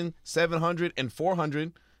 2,000, 700, and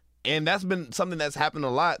 400. And that's been something that's happened a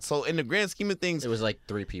lot. So in the grand scheme of things, It was like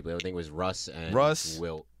three people. I think it was Russ and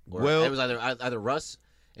Wilt. Wilt. It was either Russ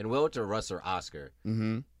and Wilt or Russ or Oscar.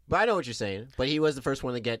 mm-hmm. But I know what you're saying. But he was the first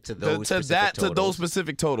one to get to those to specific totals. those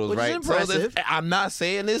specific totals, Which is right? impressive. So I'm not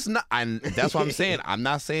saying it's not. That's what I'm saying. I'm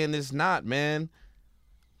not saying it's not, man.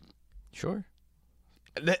 Sure.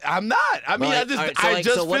 I'm not. I mean, But, I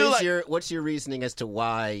just so what feel is like what's your reasoning as to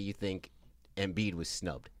why you think Embiid was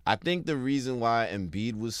snubbed? I think the reason why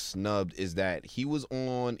Embiid was snubbed is that he was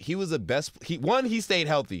the best. He stayed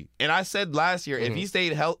healthy, and I said last year if he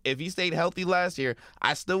stayed healthy last year,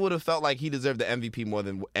 I still would have felt like he deserved the MVP more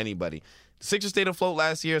than anybody. The Sixers stayed afloat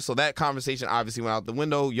last year, so that conversation obviously went out the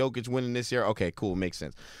window. Jokic winning this year, okay, cool, makes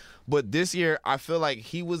sense. But this year, I feel like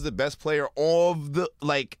he was the best player of the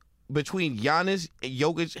between Giannis and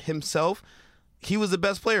Jokic himself. He was the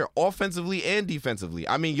best player offensively and defensively.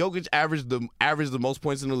 I mean, Jokic averaged the most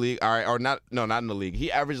points in the league. All right, not in the league.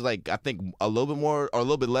 He averaged I think a little bit more or a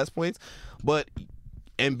little bit less points. But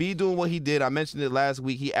Embiid doing what he did, I mentioned it last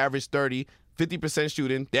week. He averaged 30, 50%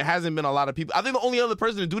 shooting. There hasn't been a lot of people. I think the only other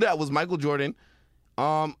person to do that was Michael Jordan.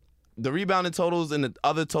 The rebounding totals and the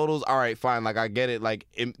other totals, all right, fine. I get it. Like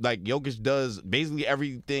Jokic does basically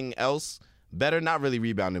everything else better. Not really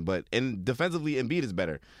rebounding, but defensively, Embiid is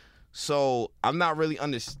better. So I'm not really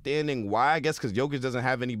understanding why. I guess because Jokic doesn't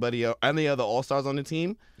have any other All-Stars on the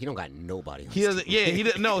team. He don't got nobody. On He his doesn't. team. Yeah, he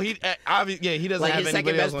doesn't. No, he obviously. Yeah, he doesn't Like have his second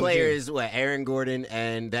anybody else best on the player team. is what, Aaron Gordon,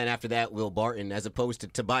 and then after that Will Barton, as opposed to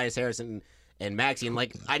Tobias Harrison and Maxey. And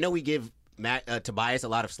I know we give Tobias a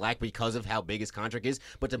lot of slack because of how big his contract is,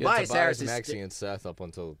 but Tobias Harris is Maxey, and Seth up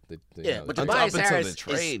until the but Until- Tobias up until Harris the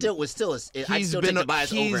trade. was still. I'd still take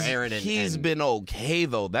Tobias over Aaron. He's and been okay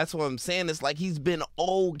though. That's what I'm saying. It's like he's been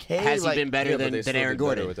okay. has he been better than Aaron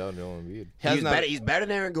Gordon? without Joel Embiid? He's better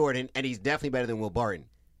than Aaron Gordon, and he's definitely better than Will Barton.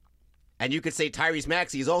 And you could say Tyrese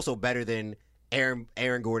Maxey is also better than Aaron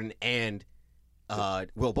Gordon and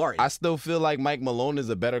Will Barton. I still feel like Mike Malone is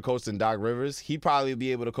a better coach than Doc Rivers. He'd probably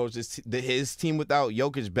be able to coach his team without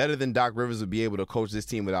Jokic better than Doc Rivers would be able to coach this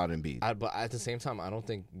team without Embiid. But at the same time, I don't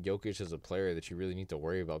think Jokic is a player that you really need to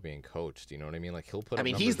worry about being coached. You know what I mean? Like he'll put. I up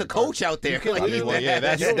mean, numbers he's the regardless. coach out there. Like, I mean, well, yeah,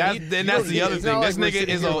 that's You don't need- the you other don't thing. need- This it's not like nigga we're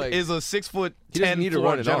sitting here is a 6 foot He doesn't 10 need to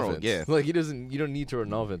run an general. offense. Yeah, Like he doesn't. You don't need to run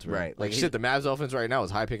an offense, Right. Like Like, shit, the Mavs offense right now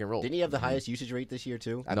is high pick and roll. Didn't he have the highest usage rate this year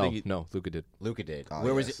too? I no, think no, Luka did Luka did. Oh,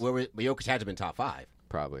 Where was yes. it? Where was Jokic had to have been top 5?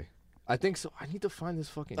 probably. I think so. I need to find this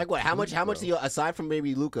fucking. Like what? How much? tweet, How much? bro. Aside from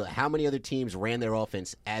maybe Luka, how many other teams ran their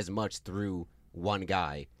offense as much through one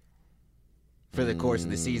guy for the course of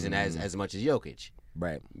the season as much as Jokic?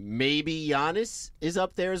 right. Maybe Giannis is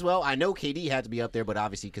up there as well. I know KD had to be up there, but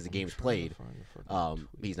obviously because the game's played,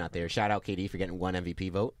 he's not there. Shout out KD for getting one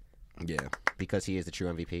MVP vote Yeah, because he is the true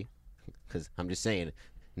MVP. Because I'm just saying,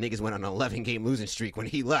 niggas went on an 11-game losing streak when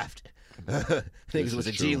he left. Niggas was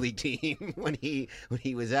a G League team when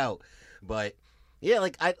he was out. But yeah,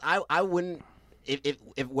 like I wouldn't if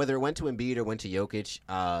whether it went to Embiid or went to Jokic,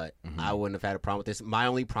 I wouldn't have had a problem with this. My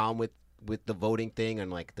only problem with the voting thing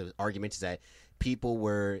and like the arguments is that people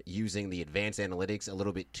were using the advanced analytics a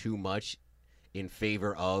little bit too much in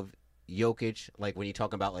favor of Jokic. Like when you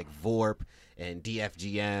talk about like VORP and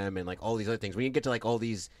DFGM and like all these other things, when you get to like all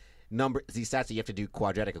these these stats that you have to do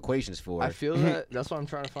quadratic equations for. I feel that's what I'm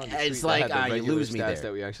trying to find. It's tweet that like, had the you regular lose me stats there.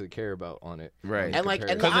 that we actually care about on it. Right. and like,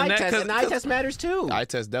 and the 'Cause in eye that- test, 'cause- and the eye test matters too. Eye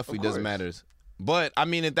test definitely Of does course. matters. But I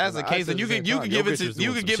mean, if that's the case, then you could give it to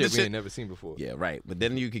we ain't never seen before. Yeah, right. But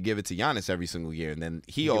then you could give it to Giannis every single year, and then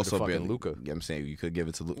he You give it also to fucking barely. Luka. You know what I'm saying you could give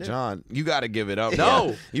it to Luka. John, you got to give it up. No.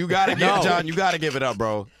 bro. You got to give No. John. You got to give it up,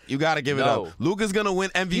 bro. You got to give it No. up. Luka's gonna win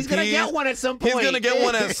MVP. He's gonna get one at some point. He's gonna get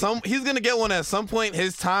one at some. He's gonna get one at some point.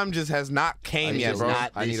 His time just has not came He's yet, just bro.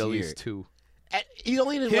 not I need this at year. least 2. He's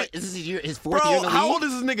only in Hit- this is his fourth year in Bro, the how league. old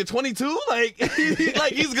is this nigga? 22?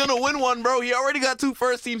 Like, he's gonna win one, bro. He already got 2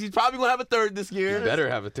 first teams. He's probably gonna have a third this year. You better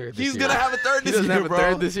have a third. This He's year. gonna have a third He this doesn't year, have a bro.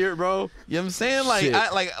 third this year, bro. You know what I'm saying? Like, Shit.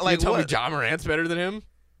 like You tell me what? John Morant's better than him?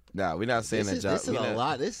 Nah, we're not saying This is, that. this is we a not-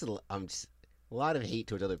 lot. This is a lot of hate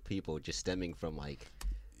towards other people just stemming from like.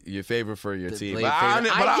 Your favorite for your The team, blame but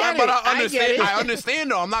favorite. I get but it. I I understand. get it. I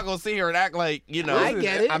understand though. I'm not gonna sit here and act like I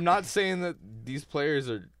get it. I'm not saying that these players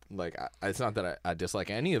are like. It's not that I dislike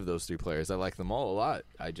any of those 3 players. I like them all a lot.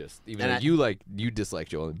 I just even And though you dislike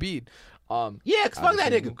Joel Embiid. Yeah, 'cause fuck that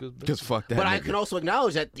obviously nigga. Luka's better. Because fuck that. But I nigga. can also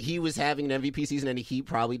acknowledge that he was having an MVP season, and he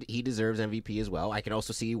deserves MVP as well. I can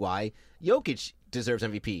also see why Jokic deserves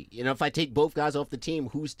MVP. You know, if I take both guys off the team,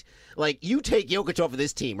 like you take Jokic off of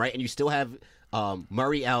this team, right, and you still have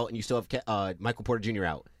Murray out, and you still have Michael Porter Jr.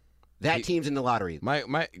 out. That team's in the lottery.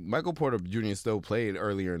 Michael Porter Jr. still played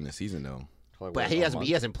earlier in the season though. Like, But what, he a hasn't month?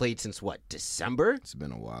 he hasn't played since what, December? It's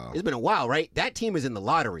been a while. It's been a while, right? That team is in the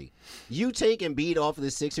lottery. You take Embiid off of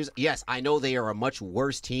the Sixers. Yes, I know they are a much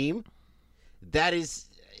worse team. That is,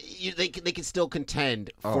 they can still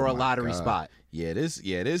contend for a my lottery God. spot. Yeah, it is.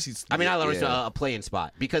 Yeah, it is. I mean, not yeah. lottery, a play-in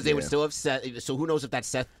spot because they would Yeah. still have Seth. So who knows if that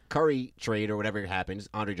Seth Curry trade or whatever happens,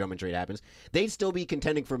 Andre Drummond trade happens, they'd still be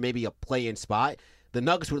contending for maybe a play-in spot. The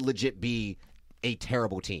Nuggets would legit be a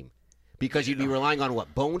terrible team because you'd be relying on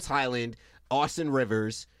what, Bones Highland, Austin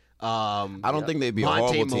Rivers. I don't think they'd be a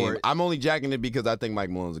Monte horrible Moore. team. I'm only jacking it because I think Mike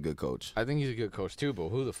Malone's a good coach. I think he's a good coach too, but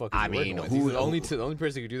who the fuck is I he working mean, with? who- He's the only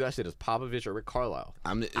person who could do that shit is Popovich or Rick Carlisle.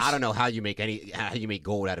 I don't know how you make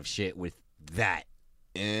gold out of shit with that.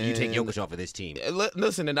 You take Jokic off of this team.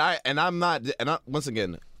 Listen, once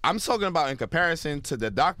again, I'm talking about in comparison to the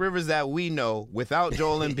Doc Rivers that we know without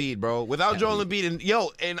Joel Embiid, bro. Without Joel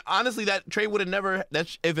Embiid, and honestly, that trade would have never.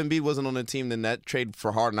 If Embiid wasn't on the team, then that trade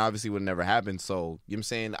for Harden obviously would never happen. So you know what I'm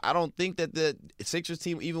saying, I don't think that the Sixers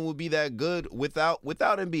team even would be that good without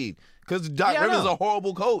Embiid because Doc Yeah, I Rivers is know. a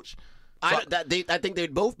horrible coach. I think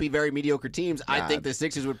they'd both be very mediocre teams. I Nah. think the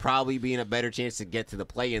Sixers would probably be in a better chance to get to the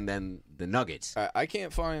play-in than the Nuggets. I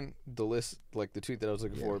can't find the list, like the tweet that I was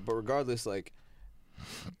looking for, but regardless, like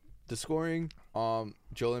the scoring, Joel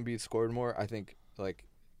Embiid scored more. I think, like,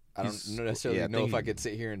 I don't necessarily know if I could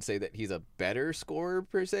sit here and say that he's a better scorer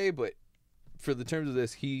per se, but for the terms of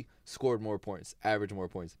this, he scored more points, averaged more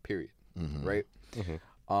points, period. Right?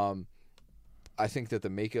 I think that the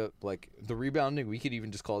makeup, like the rebounding, we could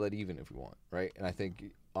even just call that even if we want, right? And I think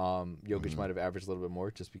Jokic might have averaged a little bit more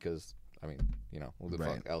just because, I mean, who the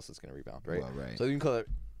fuck else is going to rebound, right? Well, right. So you can call it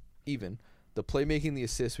even. The playmaking, the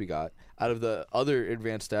assists we got, out of the other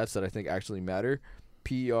advanced stats that I think actually matter,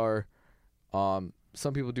 PER,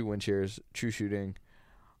 some people do win shares, true shooting.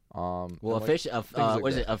 Well, and, like, things like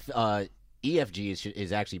what is it? EFG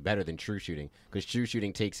is actually better than true shooting because true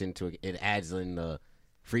shooting it adds in the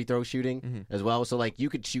free throw shooting as well. So like you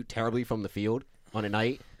could shoot terribly from the field on a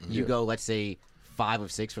night. You go, let's say 5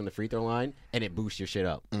 of 6 from the free throw line, and it boosts your shit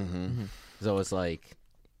up. So it's like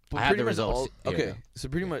But I have pretty the much results. all- okay, here. so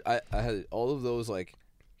pretty much I had all of those, like,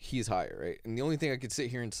 he's higher, right? And the only thing I could sit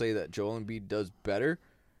here and say that Joel Embiid does better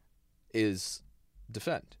is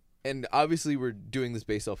defend. And obviously we're doing this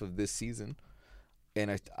based off of this season. And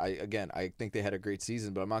I think they had a great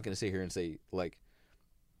season, but I'm not going to sit here and say, like,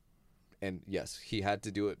 and yes, he had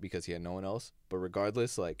to do it because he had no one else. But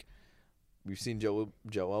regardless, like, we've seen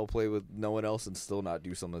Joel play with no one else and still not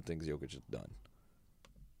do some of the things Jokic has done.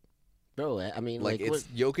 Bro, I mean, Like, like it's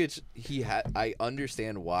Jokic. I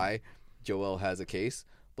understand why Joel has a case,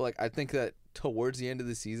 but like I think that towards the end of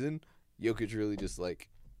the season, Jokic really just like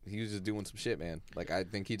he was just doing some shit, man. Like I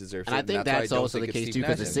think he deserves. and I it, think why I that's don't also think the it's case Steve too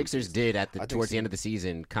because the Nash Sixers MVP. did I think towards the so. end of the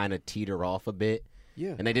season kind of teeter off a bit.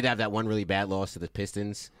 Yeah, And they did have that one really bad loss to the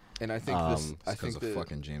Pistons. and I think I because of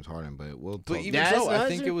fucking James Harden, but we'll talk. But even Yeah, so, that's I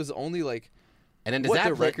think it was only like And then does what that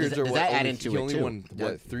their records does are. that What add only, into he it only too?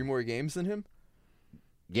 won 3 more games than him.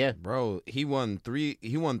 Yeah. Bro, he won three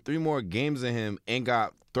more games than him and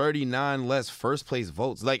got 39 less first place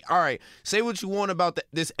votes. Like, all right, say what you want about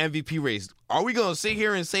this MVP race. Are we gonna sit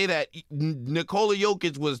here and say that Nikola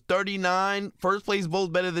Jokic was 39 first place votes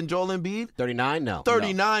better than Joel Embiid? 39? No.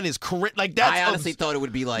 39 is correct. Like, that's I honestly thought it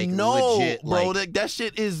would be like no, legit, bro. like That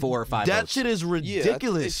shit is 4 or 5 That votes. shit is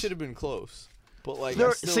ridiculous. It should have been close. But like There I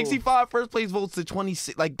are still, 65 first place votes to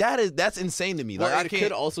 26. Like, that's insane to me. Well, Like, I it can't.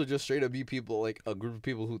 could also just straight up be people like a group of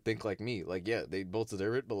people who think like me. Like, yeah, they both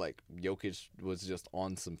deserve it, but like Jokic was just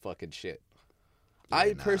on some fucking shit.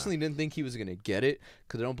 I personally didn't think he was gonna get it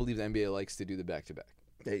because I don't believe the NBA likes to do the back to back.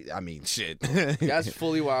 I mean, shit. That's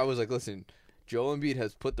fully why I was like, listen, Joel Embiid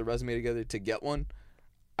has put the resume together to get one.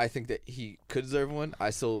 I think that he could deserve one.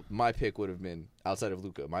 My pick would have been outside of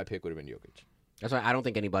Luka. My pick would have been Jokic. That's why I don't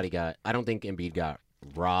think Embiid got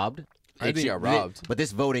robbed. I think he got robbed. But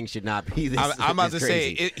this voting should not be this. I'm about this to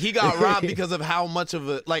say crazy. he got robbed because of how much of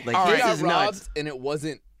a like. Like, all this right, He got is robbed, nuts. and it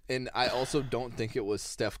wasn't. And I also don't think it was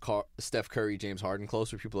Steph Curry, James Harden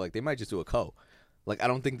close. Where people are like they might just do a co. Like I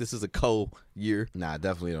don't think this is a co year. nah,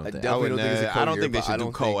 definitely don't. I Think. definitely I, don't think it's a I don't co-year, think they but should I do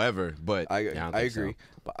don't co think- ever. But I don't I think so. agree,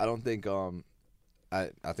 but I don't think I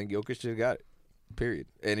think Jokic should have got it. Period.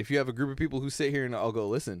 And if you have a group of people who sit here and I'll go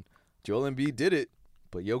listen, Joel Embiid did it,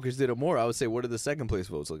 but Jokic did it more. I would say, what are the second place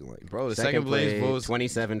votes looking like? bro, the second place votes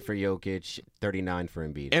 27 for Jokic, 39 for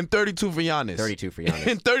Embiid, and 32 for Giannis. 32 for Giannis.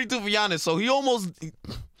 and 32 for Giannis. So he almost.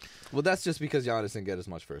 Well, that's just because Giannis didn't get as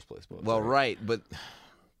much first place votes. Well, right, but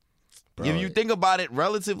if you think about it,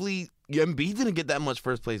 relatively, Embiid didn't get that much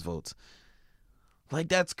first place votes. Like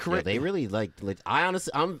that's Yeah, correct. they really like. I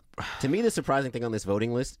honestly, to me, the surprising thing on this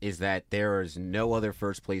voting list is that there is no other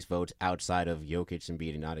first place votes outside of Jokic,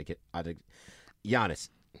 Embiid, and Giannis.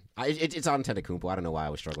 It's on Antetokounmpo. I don't know why I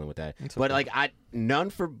was struggling with that, but like none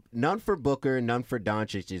for Booker, none for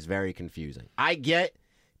Doncic is very confusing. I get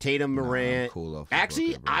Tatum, Morant. cool off of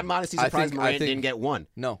Actually, Booker, bro. I'm honestly I surprised think- Morant I think- didn't get one.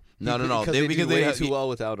 No. No. Because they do way too well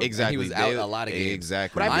without him. Exactly. And he was out a lot of games.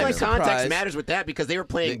 Exactly. But I feel I'm like context surprised- matters with that because they were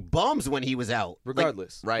playing bums when he was out.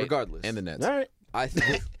 Regardless. right. Regardless. And the Nets. All right, I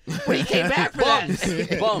think but he came back for bums.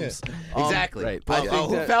 that. Bums. Exactly. right. I think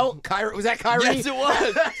Who that- fell? Kyrie, was that Kyrie? Yes, it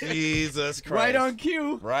was. Jesus Christ. Right on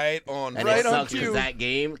cue. Right on. And Right it on sucks because cue. that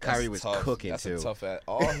game, That's Kyrie was tough. cooking That's too. a tough at.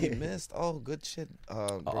 Oh, he missed. Oh, good shit.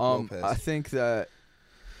 Brook Lopez.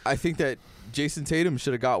 I think that Jason Tatum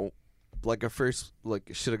should have got like a first, like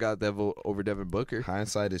should have got that vote over Devin Booker.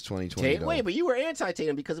 Hindsight is 2020. Wait, but you were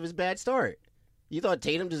anti-Tatum because of his bad start. You thought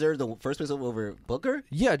Tatum deserved the first place over Booker?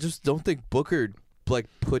 Yeah, just don't think Booker like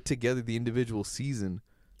put together the individual season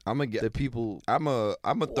I'm gonna get. that people. I'm a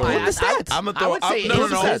throw. I would say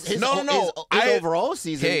his overall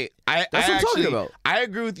season. Hey, That's what I'm talking about. I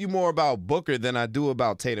agree with you more about Booker than I do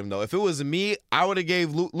about Tatum, though. If it was me, I would have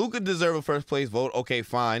gave Luka deserve a first place vote. Okay,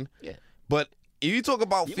 fine. Yeah. But if you talk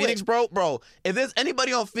about Phoenix, bro, if there's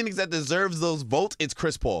anybody on Phoenix that deserves those votes, it's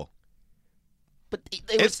Chris Paul. But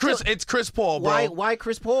they were It's Chris Paul, bro. Why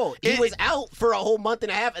Chris Paul? He was out for a whole month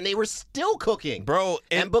and a half, and they were still cooking. Bro,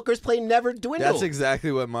 and Booker's play never dwindled. That's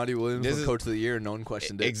exactly what Monty Williams This was is- Coach of the Year, and no one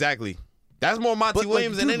questioned it. Exactly. That's more Monty But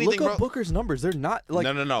Williams like, than dude, anything, look bro. up Booker's numbers. They're not like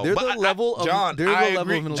No. They're But the level of John, They're the I level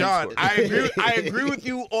agree, of an elite John, sport. I agree with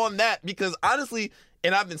you on that because honestly,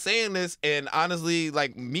 and I've been saying this, and honestly,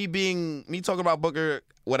 like me talking about Booker,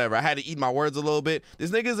 whatever. I had to eat my words a little bit. This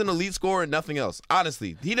nigga's an elite scorer and nothing else.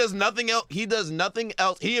 Honestly, he does nothing else.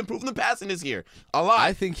 He improved the passing this year a lot.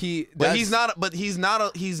 I think but he's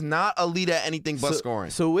not elite at anything but scoring.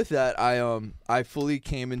 So with that, I fully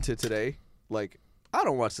came into today like I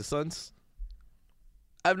don't watch the Suns.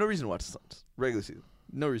 I have no reason to watch the Suns regular season.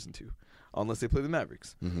 No reason to, unless they play the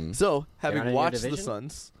Mavericks. Mm-hmm. So They're not having in your watched the division?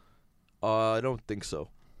 Suns, I don't think so.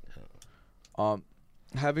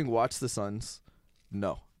 Having watched the Suns,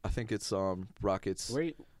 no, I think it's Rockets.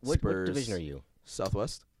 What Spurs. division are you?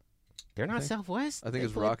 Southwest. They're not think- Southwest. I think They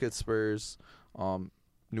it's play- Rockets, Spurs,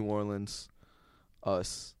 New Orleans,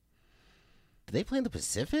 us. Do they play in the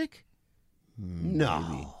Pacific?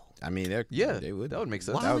 No. I mean, Yeah, they would. that would make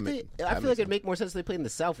sense. Why would they? I feel like it'd make more sense if they played in the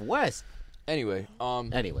Southwest. Anyway,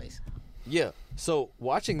 Anyways, yeah. So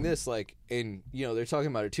watching this, like, they're talking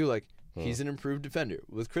about it too. Like, he's an improved defender.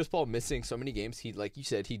 With Chris Paul missing so many games, he, like you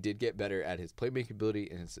said, he did get better at his playmaking ability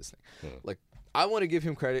and his assisting. Like, I want to give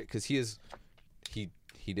him credit because he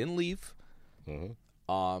didn't leave, and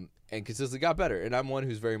consistently got better. And I'm one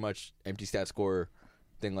who's very much empty stat scorer,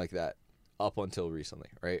 thing like that, up until recently,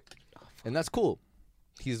 right? And that's cool.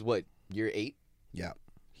 He's what, year 8? Yeah.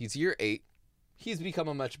 He's year 8. He's become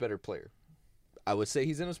a much better player. I would say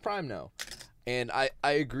he's in his prime now. And I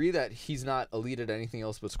agree that he's not elite at anything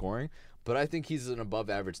else but scoring, but I think he's an above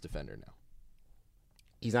average defender now.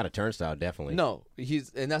 He's not a turnstile, definitely. No,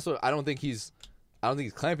 and that's what I don't think he's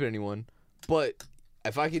clamping anyone. But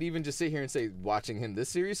if I could even just sit here and say, watching him this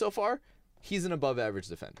series so far, he's an above average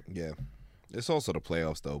defender. Yeah. It's also the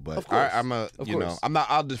playoffs though, but Of course. I'm a Of you know course. I'm not.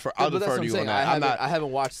 I'll defer. I'll But that's defer what to I'm you saying. on that. I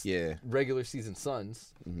haven't watched Yeah. regular season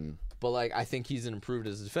Suns, but like I think he's improved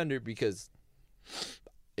as a defender because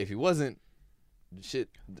if he wasn't, shit,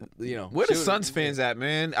 you know. Where the shit- Suns fans at,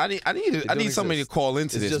 man? I need don't somebody to exist. call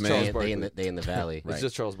into It's this, just man. Charles They in the valley. It's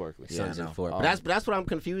just Charles Barkley. Suns I in know. four. But that's what I'm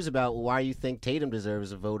confused about. Why you think Tatum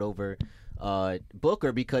deserves a vote over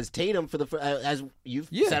Booker? Because Tatum, as you've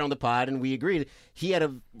said on the pod, and we agreed, he had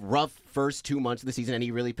a rough first 2 months of the season, and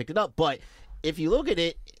he really picked it up. But if you look at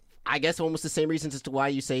it, I guess almost the same reasons as to why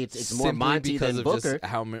you say it's more Simply Monty because than of Booker. just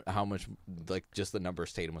how much like just the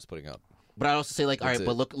numbers Tatum was putting up. But I also say, like, all right, That's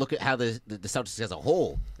but it. look at how the Celtics as a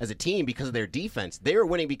whole, as a team, because of their defense, they were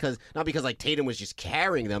winning not because like Tatum was just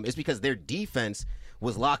carrying them. It's because their defense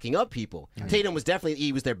was locking up people. Tatum was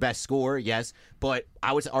he was their best scorer, yes, but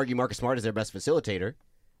I would argue Marcus Smart is their best facilitator,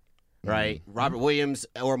 right? Robert Williams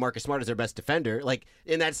or Marcus Smart is their best defender. Like,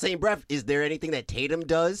 in that same breath, is there anything that Tatum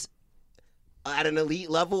does at an elite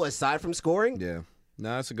level aside from scoring? Yeah.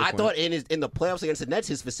 No, that's a good I point. thought in the playoffs against the Nets,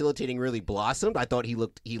 his facilitating really blossomed. I thought he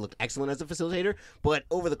looked excellent as a facilitator. But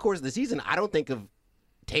over the course of the season, I don't think of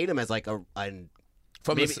Tatum as like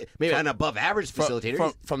maybe an above average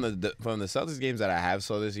facilitator. From the Celtics games that I have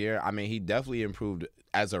saw this year, I mean, he definitely improved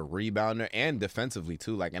as a rebounder and defensively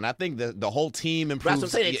too. Like, and I think the whole team improved.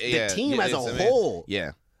 That's what I'm saying. The team as a whole.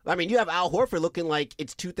 Yeah. I mean, you have Al Horford looking like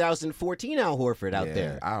it's 2014 Al Horford out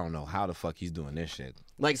there. I don't know how the fuck he's doing this shit.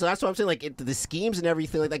 Like, so that's what I'm saying. Like, the schemes and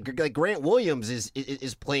everything like that. Like Grant Williams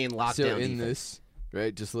is playing lockdown So in defense. this,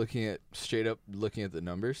 right, just looking at the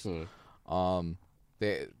numbers,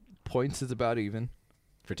 the points is about even.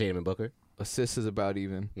 For Tatum and Booker. Assists is about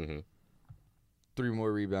even. Mm-hmm. 3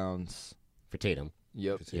 more rebounds. For Tatum.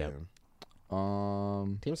 Yep. Yeah.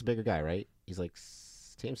 Tatum's a bigger guy, right? He's like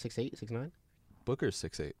Tatum's 6'8", 6'9". Booker's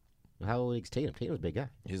 6'8". How old is Tatum? Tatum's a big guy.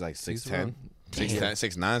 He's like He's 6'10", around- 6'9",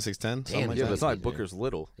 6'10", something like Yeah, that. but it's not like Booker's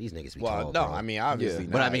little. These niggas be Well, tall. no, bro. I mean obviously, Yeah.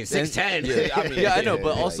 But I not. mean 6'10". Yeah, I mean, Yeah, I know,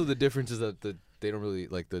 but yeah, also like- the difference is that they don't really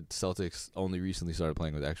like the Celtics only recently started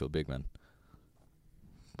playing with actual big men.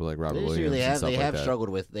 But like Robert They just Williams really and have. stuff They like have that. struggled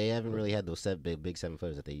with. They haven't really had those big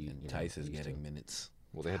 7-footers that they. Tice is used to. getting minutes.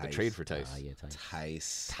 Well, they had to Tice. trade for Tice. Yeah, Tice.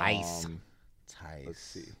 Tice. Tice. Tice. Let's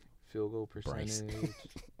see. Field goal Bryce. percentage.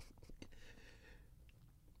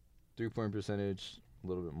 3-point percentage, a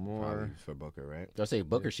little bit more. Probably for Booker, right? I'll say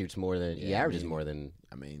Booker shoots more than he Yeah, I averages mean- more than.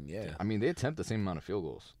 I mean, yeah. I mean, they attempt the same amount of field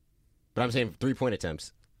goals. But I'm saying 3-point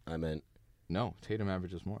attempts. I meant No, Tatum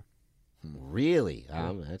averages more. really.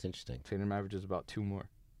 That's interesting. Tatum averages about 2 more.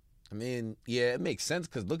 I mean, yeah, it makes sense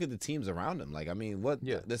because look at the teams around him. Like, I mean,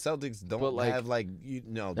 Yeah. the Celtics don't But, like- have like you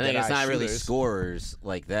know. I think it's dead-eye not really shooters. scorers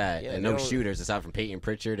like that, Yeah, and they no don't- shooters aside from Peyton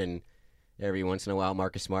Pritchard and every once in a while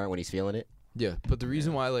Marcus Smart when he's feeling it. Yeah, but the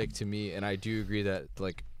reason why, like, to me, and I do agree that,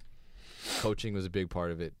 like, coaching was a big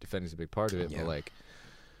part of it, defending's a big part of it, Yeah. but, like,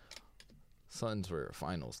 Suns were a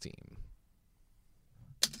finals team.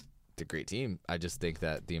 It's a great team. I just think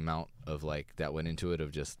that the amount of, like, that went into it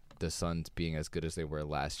of just the Suns being as good as they were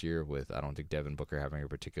last year with, I don't think Devin Booker having a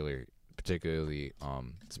particularly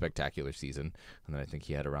spectacular season, and then I think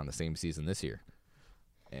he had around the same season this year.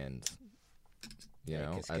 And, you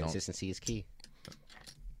know, I don't... Consistency is key.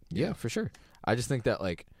 Yeah, for sure. I just think that,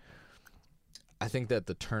 like, I think that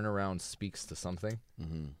the turnaround speaks to something,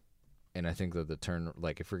 and I think that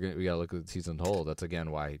if we gotta look at the season as a whole. That's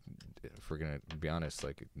again why, if we're gonna be honest,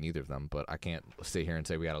 like neither of them. But I can't sit here and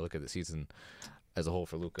say we gotta look at the season as a whole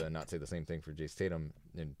for Luka and not say the same thing for Jason Tatum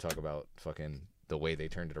and talk about fucking the way they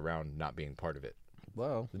turned it around, not being part of it.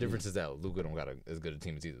 Well, The difference is that Luka don't got as good a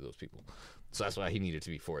team as either of those people, so that's why he needed to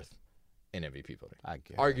be 4th in MVP voting. I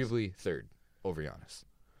guess. Arguably 3rd over Giannis.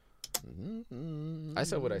 I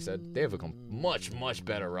said what I said. They have a much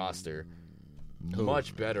better roster.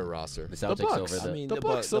 Much better roster. The Celtics Bucks. over the- I mean, The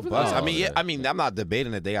Bucks the over Bucks. the- I mean, yeah. Oh, I mean, I'm not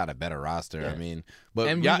debating that they got a better roster. I mean, but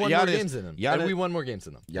And we won more games than them. And we won more games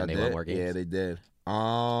than them. Yeah, And they won more games. Yeah, they did.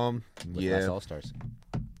 With less Yeah, All-Stars.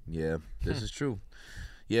 yeah. This is true.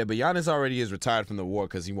 Yeah, but Giannis already is retired from the award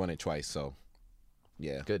because he won it twice. So,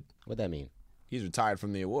 yeah, Good. What'd that mean? he's retired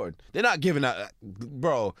from the award. They're not giving out,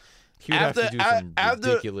 bro. He would have to do some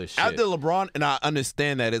ridiculous shit. After LeBron, and I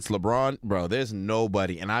understand that it's LeBron, bro. There's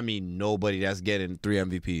nobody, and I mean nobody, that's getting 3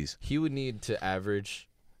 MVPs. He would need to average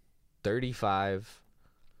 35,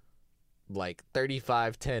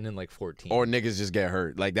 10, and 14. Or niggas just get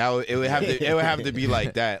hurt. Like that, it would have to be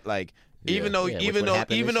like that. Like even though Yeah, which would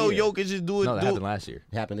happen this year. Jokic is doing no, that happened last year.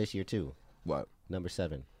 It happened this year too. what? Number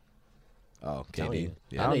 7. Oh, Telling KD. you.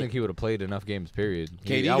 Yeah. I don't they- think he would have played enough games. Period.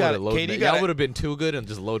 KD Y'all got- would've KD got- y'all would have been too good and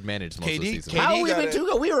just load managed most of the KD season. KD How have we got been it. too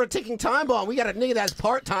good? We were a ticking time bomb. We got a nigga that's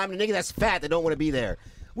part-time and a nigga that's fat that don't want to be there.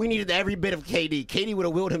 We needed every bit of KD. KD would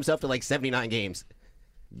have willed himself to like 79 games.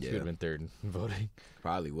 He would have been third in voting.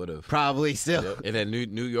 Probably would have. Probably still. And then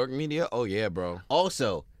New York media. Oh yeah, bro.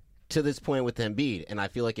 Also, to this point with Embiid, and I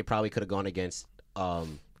feel like it probably could have gone against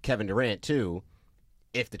Kevin Durant too,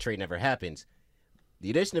 if the trade never happens. The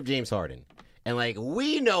addition of James Harden, and like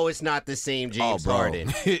we know it's not the same James bro.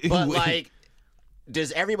 Harden, but like,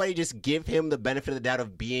 does everybody just give him the benefit of the doubt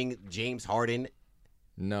of being James Harden?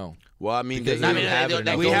 No. Well, I mean, Because they I didn't mean, have that it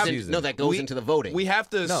enough goes this in- season. no, that goes We- into the voting. We have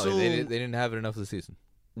to No, assume. they didn't have it enough this season.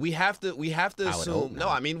 We have to I would hope assume. No,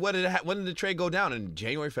 not. I mean, when did the trade go down in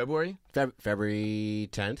January, February? February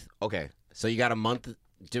 10th. Okay, So you got a month,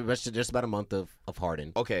 just about a month of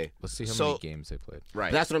Harden. okay. Let's see how So- many games they played.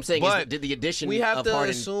 Right. But that's what I'm saying. But Did the addition we have of to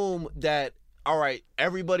Harden? assume that. All right,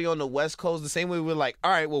 everybody on the West Coast, the same way we're like,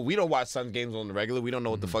 all right, well, we don't watch Suns games on the regular. We don't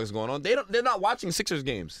know what the fuck is going on. They're not watching Sixers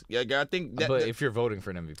games. Yeah, I think that. But if you're voting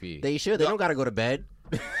for an MVP, They should. They don't got to go to bed.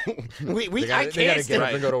 I They can't gotta stand get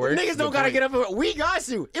up and go to work. Niggas Good don't gotta point. get up. We got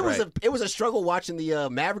to. It was Right. a struggle watching the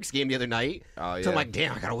Mavericks game the other night. Oh, So yeah. I'm like,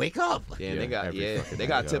 damn, I gotta wake up. Damn, Yeah, they got every fucking they night,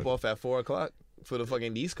 got tip dog. off at 4:00 for the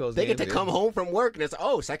fucking East Coast. They get to games, come yeah. home from work and it's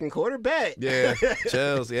second quarter bet. Yeah,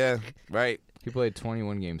 chills. Yeah, right. he played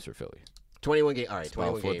 21 games for Philly. 21 game. All right, About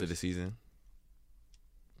 21 fourth games. of the season.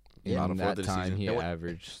 In About a fourth that of the time, season. he That one-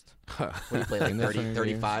 averaged What did he play like In the 30, swing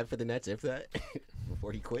 35 for the Nets, if that,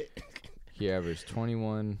 before he quit.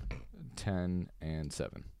 21, 10, and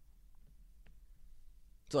 7.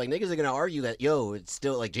 So like niggas are gonna argue that it's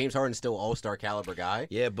still like James Harden's still all-star caliber guy.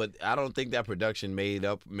 Yeah, but I don't think that production made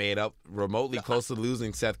up remotely close to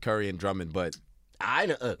losing Seth Curry and Drummond. But I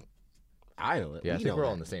know. Yeah, I we think know we're all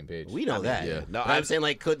that. on the same page. We know that. yeah. No, But I'm saying,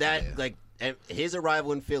 like, could that, like, his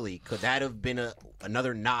arrival in Philly, could that have been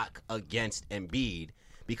another knock against Embiid?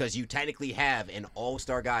 Because you technically have an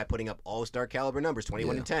all-star guy putting up all-star caliber numbers,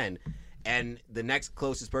 21 and 10, and the next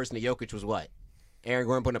closest person to Jokic was what? Aaron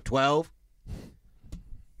Gordon putting up 12?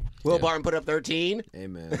 Will Barton put up 13?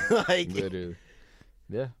 amen. Like, Literally.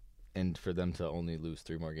 Yeah. And for them to only lose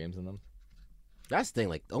 3 more games than them. that's the thing.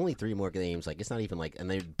 Like, only 3 more games. Like, it's not even like, and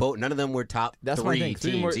they both, none of them were top That's 3 my thing.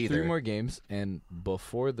 teams either. 3 more games, and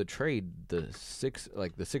before the trade, the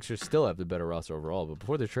Sixers still have the better roster overall. But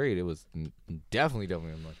before the trade, it was definitely a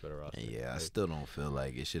much better roster. Yeah, I still don't feel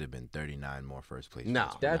like it should have been 39 more first place. No.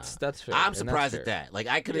 That's fair. I'm and that's surprised fair. at that. Like,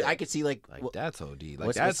 I could see, like, Like that's OD. Like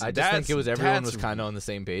What's- that's. I just think it was everyone that's- was kind of on the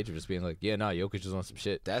same page of just being like, yeah, nah, Jokic is on some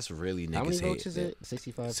shit. That's really niggas how many hate. votes is it?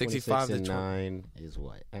 65, 65 26, to and 20. 9 is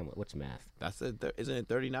what? What's math? That's it. Isn't it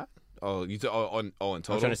 39? Oh, you in total. I'm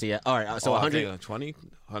trying to see it. All right, so Oh, 100, 20,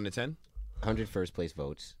 110. 100 first place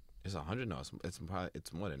votes. It's 100. No, it's probably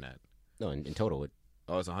it's more than that. No, in total, it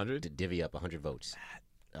Oh, it's 100. divvy up 100 votes.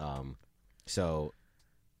 So,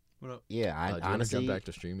 yeah, I Do you wanna honestly, jump back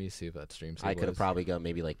to Streamy, see if that stream. I could have probably got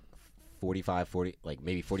maybe like 45, 40, like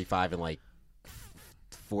maybe 45 and like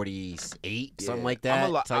 48, something like that I'm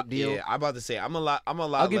a lot, type deal. Yeah, I'm about to say I'm a lot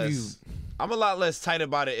I'll give less. I'm a lot less tight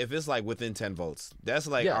about it if it's like within 10 votes. That's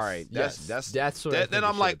like Yes, all right. yes. That's what I then think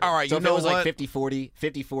I'm it like should've been. all right. So You if know it was what? like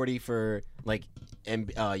 50-40 for like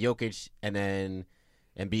Jokic and then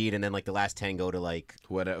Embiid and then like the last 10 go to like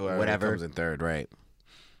whatever comes in third, right?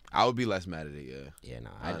 I would be less mad at it. Yeah. yeah, no,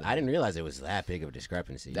 I didn't realize it was that big of a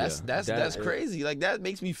discrepancy. That's crazy. Like that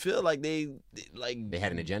makes me feel like they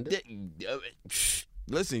had an agenda?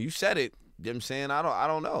 Listen, you said it. You know what I'm saying I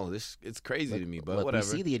don't know. It's crazy to me, but Look, whatever.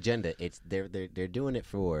 we see the agenda. It's they're doing it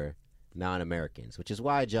for non-Americans, which is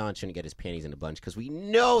why John shouldn't get his panties in a bunch because we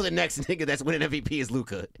know the next nigga that's winning MVP is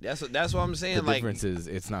Luka. That's what I'm saying. The like difference is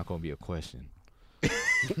it's not going to be a question.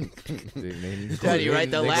 Daddy, right?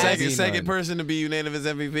 The last- second person to be unanimous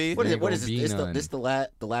MVP. What is it? Ain't What gonna is be this? none.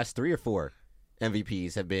 The last 3 or 4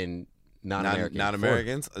 MVPs have been non-American.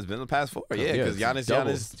 Non-Americans. It's been the past 4. Yeah, Yeah, because it's Giannis,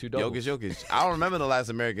 doubles, 2 doubles. Jokic. I don't remember the last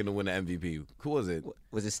American to win the MVP. Who was it?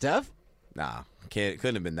 Was it Steph? Nah,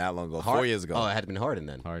 couldn't have been that long ago. Hard- 4 years ago. Oh, it had to been Harden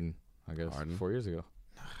then. Harden, I guess. Harden? 4 years ago.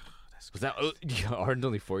 Was that Harden's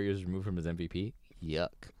only 4 years removed from his MVP? Yuck.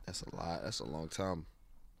 That's a lot. That's a long time.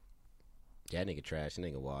 Yeah, that nigga trash. That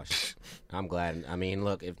nigga wash. I'm glad. I mean,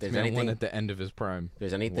 look, if there's Man anything, won at the end of his prime. if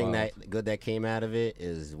there's anything Wow. that good that came out of it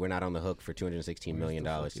is we're not on the hook for $216 million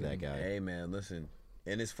to that guy. Hey man, listen,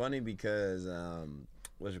 and it's funny because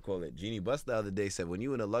what's you call it? Jeannie Buss the other day said when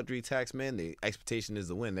you in a luxury tax, man, the expectation is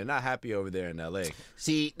to win. They're not happy over there in L.A.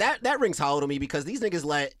 See, that rings hollow to me because these niggas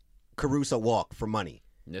let Caruso walk for money.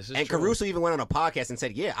 This is And true. Caruso even went on a podcast and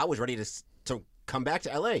said, yeah, I was ready to come back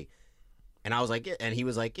to L.A. And I was like, and he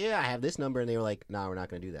was like, yeah, I have this number. And they were like, nah, we're not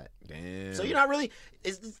going to do that. Damn. So you're not really.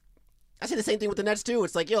 I say the same thing with the Nets too.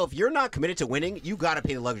 It's like, yo, if you're not committed to winning, you gotta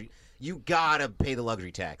pay the luxury. You gotta pay the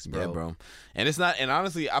luxury tax, bro. Yeah, bro. And it's not. And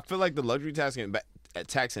honestly, I feel like the luxury tax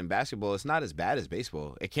in basketball, it's not as bad as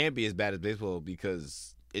baseball. It can't be as bad as baseball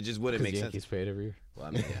because it just wouldn't make Yankees sense. pay it every year. Well,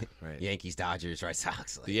 I mean, yeah, right. Yankees, Dodgers, Red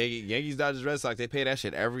Sox. Like, The Yankees, Dodgers, Red Sox, they pay that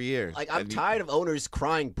shit every year. like I'm tired of owners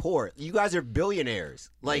crying poor. You guys are billionaires.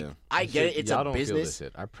 Like I get it. It's y'all a don't feel this business.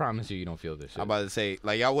 shit. I promise you don't feel this shit. I'm about to say,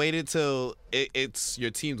 like, y'all waited till it's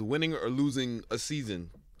your team's winning or losing a season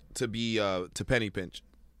to be to penny pinch,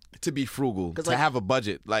 to be frugal, to like- have a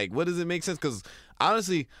budget. Like, what does it make sense? Because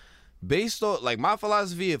honestly, based on like my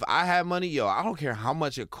philosophy, if I had money, yo, I don't care how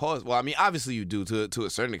much it costs. Well, I mean, obviously you do to a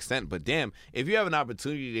certain extent, but damn, if you have an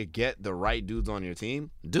opportunity to get the right dudes on your team,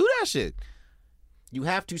 do that shit. You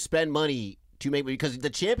have to spend money to make because the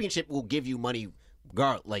championship will give you money,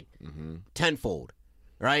 like tenfold,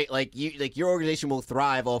 right? Like your organization will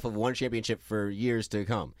thrive off of one championship for years to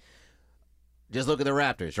come. Just look at the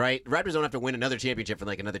Raptors, right? The Raptors don't have to win another championship for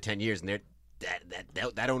like another 10 years, and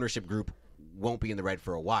that ownership group won't be in the red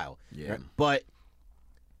for a while. Yeah. right? But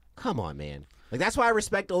come on, man. Like that's why I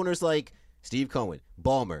respect owners like Steve Cohen,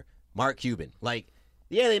 Ballmer, Mark Cuban. Like,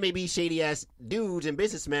 yeah, they may be shady ass dudes and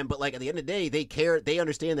businessmen, but like at the end of the day, they care. They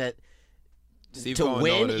understand that Steve to Cohen know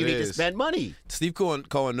win, what it you need to is. spend money. Steve Cohen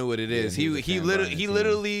knew what it is. he was a He fan behind the team.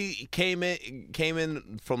 literally came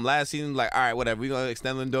in from last season like, all right, whatever, we're gonna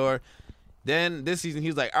extend Lindor. Then this season he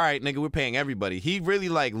was like, all right, nigga, we're paying everybody. He really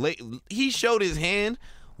like he showed his hand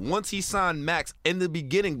once he signed Max in the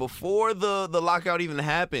beginning before the lockout even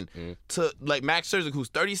happened to like Max Scherzer, who's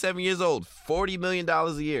 37 years old, $40 million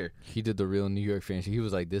a year. He did the real New York fan shit. He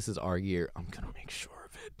was like, "This is our year. I'm gonna make sure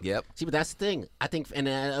of it." Yep. See, but that's the thing. I think, and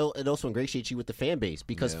it also ingratiates you with the fan base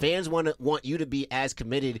because fans want you to be as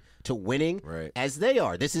committed to winning Right. as they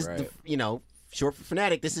are. This is, Right. short for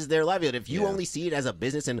fanatic. This is their livelihood. If you only see it as a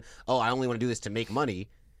business and I only want to do this to make money,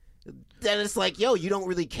 then it's like, yo, you don't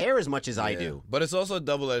really care as much as I do. But it's also a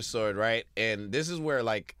double-edged sword, right? And this is where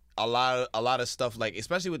like a lot of stuff, like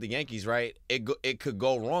especially with the Yankees, right? It could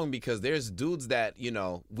go wrong because there's dudes that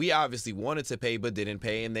we obviously wanted to pay but didn't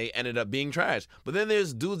pay, and they ended up being trash. But then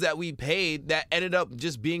there's dudes that we paid that ended up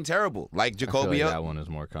just being terrible, like I feel Jacoby. like that one is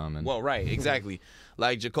more common. Well, right, exactly,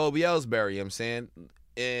 like Jacoby Ellsbury. I'm saying,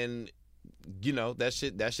 and that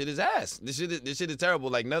shit is ass. This shit is terrible.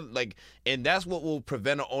 Like nothing. Like, and that's what will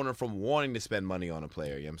prevent an owner from wanting to spend money on a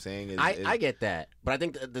player. You know what I'm saying? I get that, but I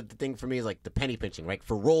think the thing for me is like the penny pinching, right?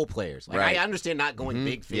 For role players, like Right. I understand not going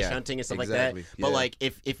big fish Yeah, hunting and stuff exactly. like that, but Yeah. like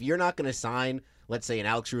if you're not going to sign, let's say an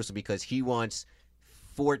Alex Russo because he wants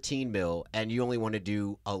 14 mil and you only want to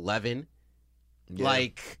do 11,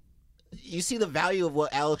 like you see the value of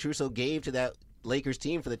what Alex Russo gave to that Lakers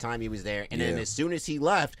team for the time he was there, and then Yeah. as soon as he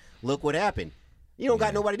left, look what happened. You don't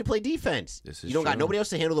got nobody to play defense. This is You don't got true. nobody else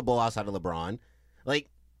to handle the ball outside of LeBron. Like,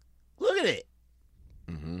 look at it.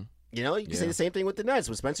 Mm-hmm. You can say Yeah. the same thing with the Nets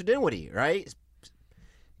with Spencer Dinwiddie, right?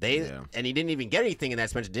 And he didn't even get anything in that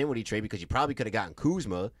Spencer Dinwiddie trade because you probably could have gotten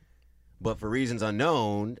Kuzma, but for reasons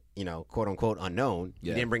unknown, quote unquote unknown, you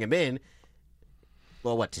Yeah. didn't bring him in.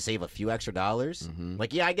 Well, what, to save a few extra dollars? Mm-hmm.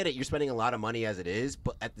 Like, yeah, I get it. You're spending a lot of money as it is,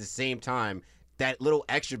 but at the same time, that little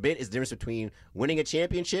extra bit is the difference between winning a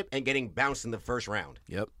championship and getting bounced in the first round.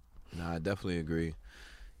 Yep. No, I definitely agree.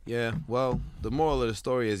 Yeah. Well, the moral of the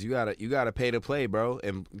story is you gotta pay to play, bro.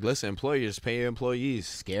 And listen, employers pay your employees.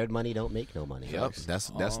 Scared money don't make no money. Yep. That's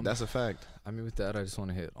a fact. I mean, with that, I just want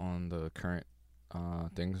to hit on the current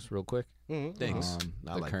things real quick. Things.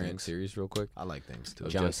 I The like current things. series real quick. I like things too.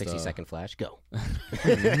 John, Just, 60-second flash, go.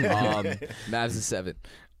 Mavs is 7.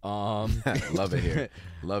 Love it here.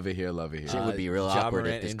 Love it here. Love it Shit here. would be real Ja awkward if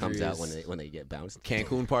Morant this comes out injuries. when they get bounced.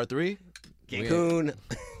 Cancun Part 3. Cancun.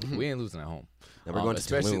 We ain't losing at home. And we're going to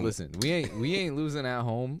especially Tulum. listen, we ain't losing at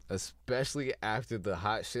home, especially after the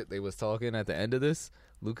hot shit they was talking at the end of this.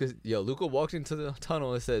 Luka walked into the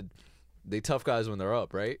tunnel and said, "They tough guys when they're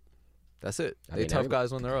up, right?" That's it. They tough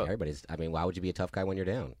guys when they're up Everybody's. I mean, why would you be a tough guy when you're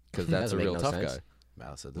down? because that's a Doesn't make real no tough sense. guy.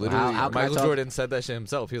 Mal said that. Literally, How can I Michael talk- Jordan said that shit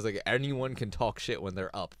himself. He was like, "Anyone can talk shit when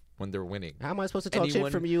they're up, when they're winning. How am I supposed to talk Anyone-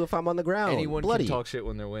 shit from you if I'm on the ground? Anyone Bloody. can talk shit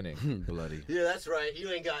when they're winning." Bloody. Yeah, that's right.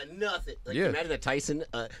 You ain't got nothing. Like, Yeah. imagine a Tyson,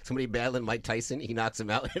 somebody battling Mike Tyson. He knocks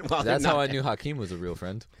him out. And while That's they're how I not- knew Hakeem was a real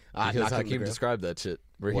friend. knocked Because him to the Hakeem ground. described that shit.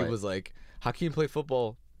 Where What? he was like, Hakeem played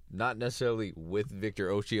football not necessarily with Victor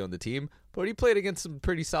Oshie on the team, but he played against some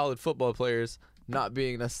pretty solid football players, not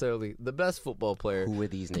being necessarily the best football player. Who were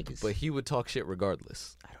these niggas? But he would talk shit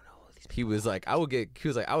regardless. I don't know who these He was like, I would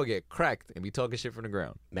get cracked and be talking shit from the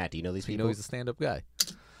ground. Matt, do you know these You people? know he's a stand up guy.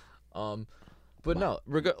 But no,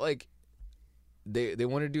 they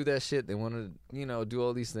want to do that shit. They want to do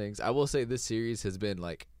all these things. I will say this series has been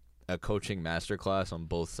like a coaching masterclass on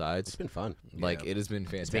both sides. It's been fun. Like it has been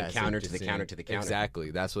fantastic. It's been counter to just the seeing- counter to the counter.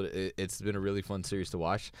 Exactly. That's what it's been a really fun series to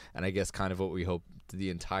watch, and I guess kind of what we hoped the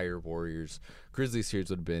entire Warriors Grizzlies series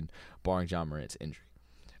would have been, barring John Morant's injury.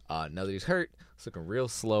 Now that he's hurt, it's looking real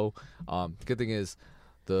slow. Good thing is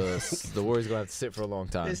the Warriors gonna have to sit for a long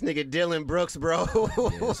time. This nigga Dylan Brooks, bro.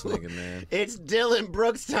 This nigga, man. It's Dylan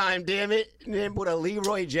Brooks time, damn it. And then put a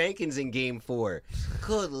Leroy Jenkins in game 4.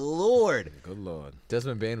 Good Lord. Good Lord.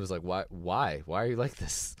 Desmond Bain was like, why are you like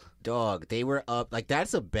this? Dog, they were up. Like,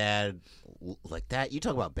 that's a bad, like that. You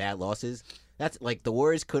talk about bad losses. That's like the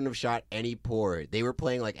Warriors couldn't have shot any poorer. They were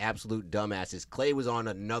playing like absolute dumbasses. Clay was on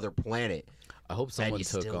another planet. I hope someone you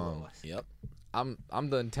took still lost. Yep. I'm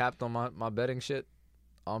done tapped on my betting shit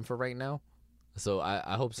for right now. So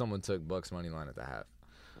I hope someone took Bucks money line at the half.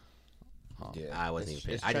 Yeah, I wasn't even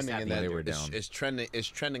paying. It's I just trending have in the that. they were It's, down. it's trending. It's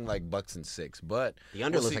trending like Bucks and 6, but The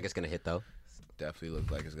under we'll looks see. like it's gonna hit though. Definitely look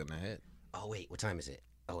like it's gonna hit. Oh wait, what time is it?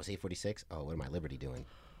 Oh, it's 8:46. Oh, what am I Liberty doing?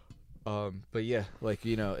 But yeah, like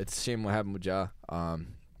it's a shame what happened with Ja.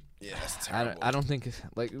 Yeah, that's terrible. I don't think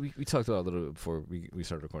like we talked about it a little bit before we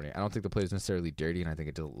started recording. I don't think the play is necessarily dirty, and I think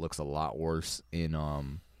it looks a lot worse in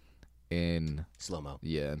Slow mo.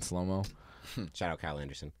 in slow mo. Shout out Kyle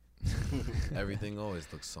Anderson. Everything always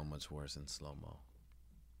looks so much worse in slow mo.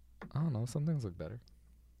 I don't know. Some things look better.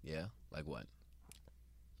 Yeah, like what?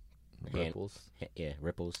 Hand- Ripples. Yeah,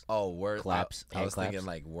 ripples. Oh, word Claps, I hand was claps. thinking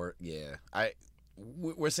like word. Yeah,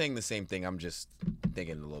 we're saying the same thing. I'm just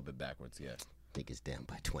thinking a little bit backwards. Yeah. Niggas down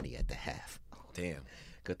by 20 at the half. Oh, Damn.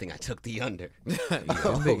 good thing I took the under.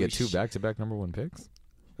 Didn't they get two back-to-back number one picks?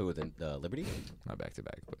 Who was in Liberty? Not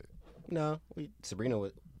back-to-back, but No, Sabrina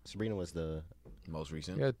was the Most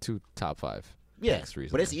recent. we had two top 5. yeah. picks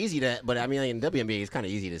recently. But it's easy to. But I mean, in WNBA, it's kind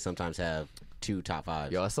of easy to sometimes have 2 top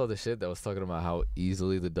 5s. Yo, I saw the shit that was talking about how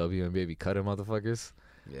easily the WNBA be cutting motherfuckers.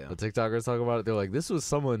 Yeah. The TikTokers talking about it. They're like, this was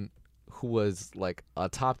someone who was like a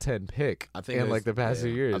top 10 pick I think in it was- like the past yeah.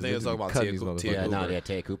 few years. I think They it was talking be about cutting Tia these Cooper. motherfuckers. Yeah, no, Cooper. yeah,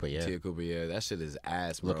 Taya Cooper, yeah. Tia Cooper. Yeah, that shit is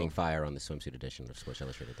ass, bro. Looking fire on the swimsuit edition of Sports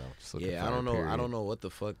Illustrated, though. Just looking Yeah, I for don't a know. I period. don't know what the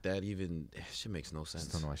fuck that even. Shit makes no sense.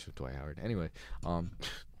 Just don't know why I should Dwight Howard. Anyway,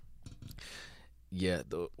 yeah.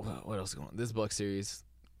 What else is going on? This Bucks series,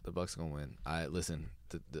 the Bucks gonna win. Listen.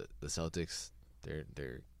 The Celtics, they're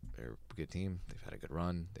a good team. They've had a good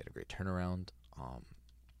run. They had a great turnaround. I've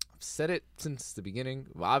said it since the beginning.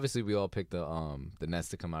 Well, obviously we all picked the Nets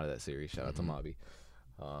to come out of that series. Shout out to Mobby.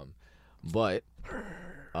 But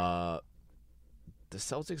the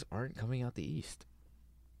Celtics aren't coming out the East,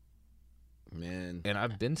 Man. and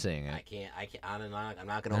I've been saying it. I can't. I'm not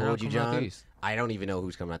gonna They're hold not you, coming out the John. East. I don't even know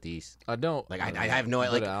who's coming out the East. I don't. Like I have no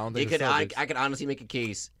but like. I don't It think the could. I Celtics- could honestly make a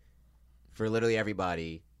case for literally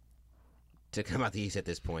everybody to come out the East at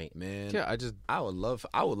this point. Man. Yeah, I I would love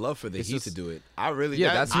for the It's Heat just- to do it. I really.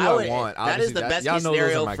 Yeah, that's who I would- want. That is Obviously, the best y'all case know those are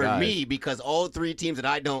scenario my for guys. me because all 3 teams that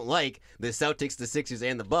I don't like, the Celtics, the Sixers,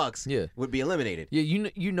 and the Bucks, Yeah. would be eliminated. Yeah,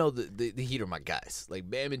 you know the Heat are my guys. Like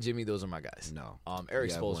Bam and Jimmy, those are my guys. No. Eric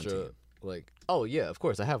You have one Spoelstra, team. like, oh yeah, of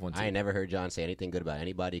course I have one I team. ain't never heard John say anything good about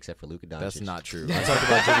anybody except for Luka Doncic. That's not true. I talked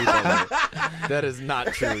about Jimmy Butler. That is not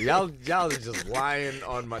true. Y'all are just lying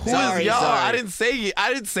on my. Who is Sorry, y'all? sorry. I didn't say.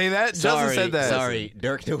 I didn't say that. Sorry, Justin said that. Sorry,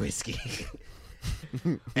 Dirk Nowitzki.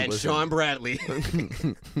 And Sean Bradley.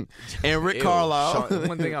 And Rick Ew, Carlisle. Sean-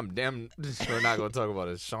 one thing I'm damn sure not going to talk about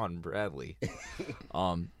is Sean Bradley.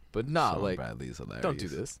 But nah, Sean like Bradley is hilarious. don't do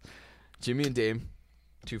this. Jimmy and Dame,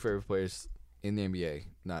 2 favorite players in the NBA,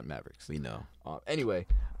 not Mavericks. We know. Anyway,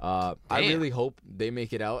 I really hope they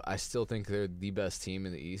make it out. I still think they're the best team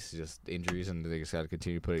in the East. Just injuries, and they just got to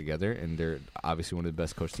continue to put it together. And they're obviously one of the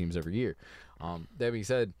best coached teams every year. That being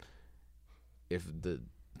said, if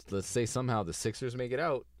let's say somehow the Sixers make it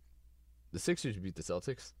out, the Sixers beat the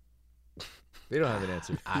Celtics. They don't have an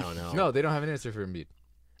answer. I don't know. No, they don't have an answer for Embiid.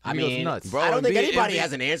 I Embiid goes mean, nuts. Bro, I don't think Embiid- anybody Embiid-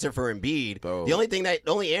 has an answer for Embiid. Bro. The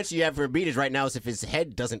only answer you have for Embiid is right now is if his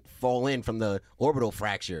head doesn't fall in from the orbital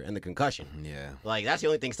fracture and the concussion. Yeah. Like that's the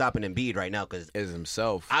only thing stopping Embiid right now. Because Is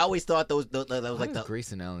himself. I always thought that was How like does the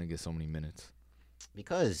Grayson Allen get so many minutes?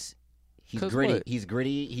 because he's 'Cause gritty. what? He's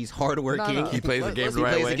gritty. He's hardworking. No, no. He plays the game He the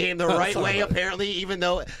right plays way. the game the right way. Apparently, even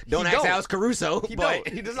though don't He ask don't. Alex Caruso. but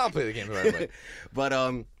He does not play the game the right way. but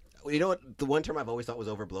you know what? The one term I've always thought was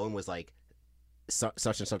overblown was like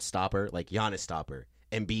such and such stopper, like Giannis stopper,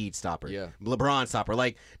 Embiid stopper, Yeah. LeBron stopper.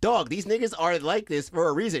 Like, dog, these niggas are like this for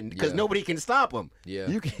a reason because Yeah. nobody can stop them. Yeah.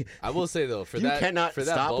 You can. I will say though, for you that cannot for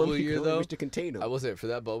that stop bubble them. You year can only though, wish to contain them. I will say for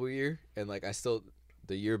that bubble year, and like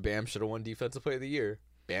the year Bam should have won Defensive Player of the Year.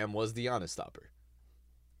 Bam was the Giannis stopper.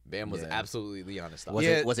 Bam was absolutely the honest stop.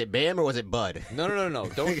 Was it Bam or was it Bud? No.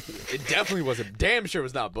 Don't. It definitely wasn't. Damn sure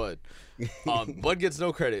was not Bud. Bud gets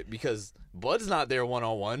no credit because Bud's not there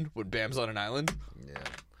 1-on-1 when Bam's on an island. Yeah.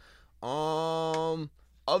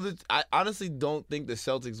 I honestly don't think the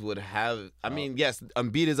Celtics would have. I mean, yes,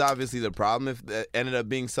 Embiid is obviously the problem. If it ended up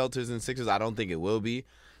being Celtics and Sixers, I don't think it will be.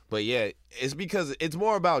 But yeah, it's because it's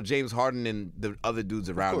more about James Harden and the other dudes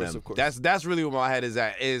around them. Of course. That's really where my head is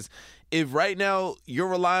at. Is if right now you're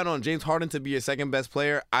relying on James Harden to be your second best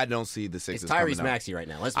player, I don't see the Sixers. It's Tyrese coming out. Maxey right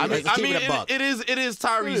now. Let's I mean, keep it a buck. it is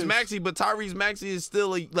Tyrese Maxey, but Tyrese Maxey is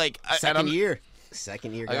still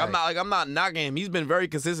Second year guy. I'm not knocking him. He's been very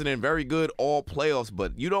consistent and very good all playoffs,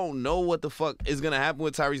 but you don't know what the fuck is gonna happen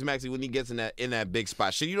with Tyrese Maxey when he gets in that big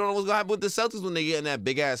spot. Shit, you don't know what's gonna happen with the Celtics when they get in that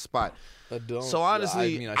big ass spot. I don't. So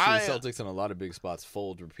honestly, I mean, I see the Celtics in a lot of big spots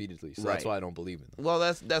fold repeatedly, so that's Right. why I don't believe in them. Well,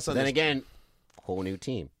 that's Then again, whole new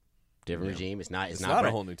team, different regime. It's not It's not not a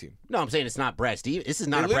Brad- whole new team. No, I'm saying it's not Brad Stevens. This is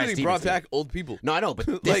not They a Brad literally Stevens brought team. back old people. No, I know, but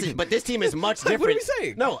this team is much Like, different. what are we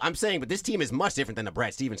saying? No, I'm saying, but this team is much different than the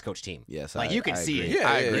Brad Stevens coach team. Yes, like you can I see agree. it. Yeah,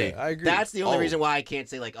 I agree. I agree. That's the only Oh. reason why I can't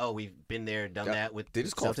say like, oh, we've been there, done that with They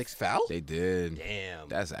just called Celtics. foul. They did. Damn,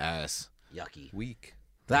 That's ass. yucky. Weak.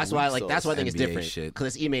 That's why, like, that's why I think it's NBA different shit.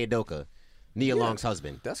 because it's Ime Udoka, Nia Long's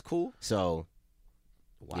husband. That's cool. So,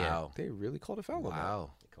 Wow. They really called a foul. on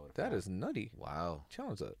Wow. that is nutty. Wow.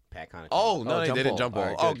 Challenge that. Pat Connaughton. Oh no, Oh, they jump didn't ball. jump All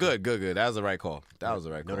ball. right, Oh, good. good. That was the right call. That was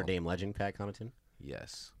the right call. Notre Dame legend Pat Connaughton.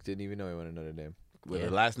 Yes. Didn't even know he went to Notre Dame. With Yeah.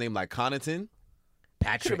 a last name like Connaughton, Could have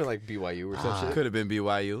Patrick. been like BYU or some shit. could have been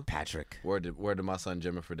BYU. Patrick. Word to my son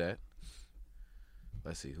Jimmy for that.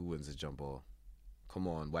 Let's see who wins the jump ball. Come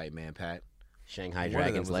on, white man Pat. Shanghai One of them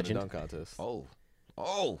Dragons was in a legend. dunk contest.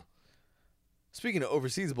 Oh. Speaking of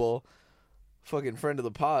overseas ball, fucking friend of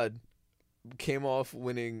the pod came off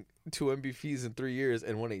winning 2 MVPs in 3 years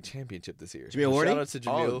and won a championship this year. Jamil Wardy? Shout out to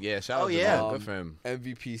Jamil. Oh yeah. Shout Oh, out to yeah. Jamil. Good for him.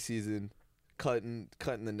 MVP season, cutting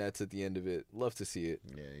the nets at the end of it. Love to see it.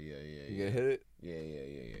 Yeah. You gonna hit it? Yeah.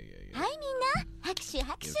 はいみんな拍手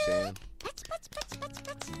拍 You 手 know what I'm saying? パチパチパチパチ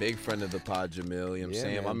パチ Big friend of the pod, Jamil. You know what I'm Yeah,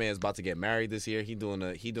 saying? man. My man's about to get married this year. He doing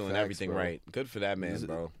Facts, everything bro. right. Good for that man,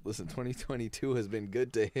 bro. Listen, 2022 has been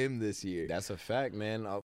good to him this year. That's a fact, man.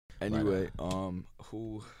 Anyway,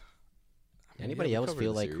 who? Anybody else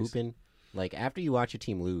feel like hooping? Like after you watch your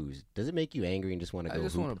team lose, does it make you angry and just want to I go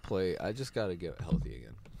just hoop? want to play. I just got to get healthy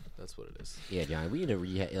again. That's what it is. Yeah, John, we need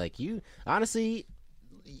to like you. Honestly,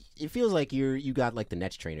 it feels like you got like the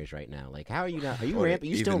Nets trainers right now. Like, how are you not? Are you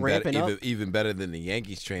ramping? You still ramping up? Even better than the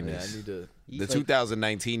Yankees Yeah, trainers. I need to. You The like-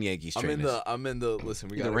 2019 Yankees trainers. I'm in the. Listen,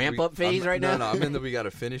 we You got the ramp up phase right now? No, I'm in the. We got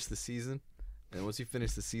to finish the season, and once you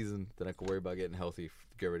finish the season, then I can worry about getting healthy.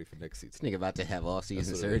 Get ready for next season. This nigga about to have all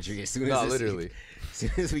season That's what it is. surgery as soon as No, this- literally. as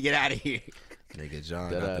soon as we get out of here. Nigga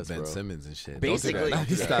John Dead got ass, the Ben bro. Simmons and shit. Basically- Don't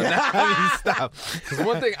do that. Stop. Stop. Because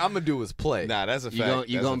one thing I'm gonna do is play. Nah, that's a fact.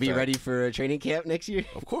 You That's gonna a be fact. ready for a training camp next year?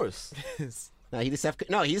 Of course. No, he's the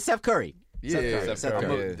Steph Curry. Yeah, Seth yeah, Curry, yeah. Seth I'm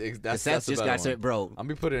Curry. a- The that's Seth that's a just better got one. said, bro. I'm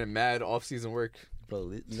be putting in mad off-season work.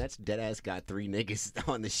 Bro, that's dead ass got 3 niggas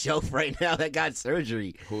on the shelf right now that got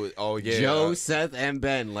surgery. Oh yeah. Joe, Seth, and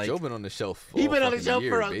Ben. Like Joe been on the shelf. he all been on the fucking shelf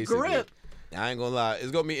year, for a basically. grip. I ain't gonna lie.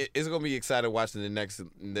 It's gonna be excited watching the next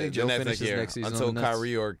Think the Joe Nets finishes next year next season until on the Nets?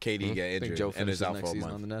 Kyrie or KD get Think injured Joe and finishes is out next for a season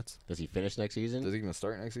on month. the Nets? Does he finish next season? Does he even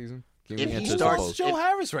start next season? Give If me he answers to starts- both. Joe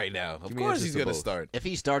Harris right now. Of Give me course answers he's to gonna both. start. If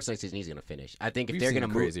he starts next season, he's gonna finish. I think if We've they're seen gonna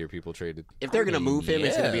move, crazier people traded. if they're gonna move him,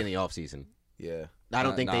 it's gonna be yeah. in the off season. Yeah. I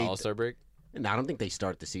don't think they. All-Star break. No, I don't think they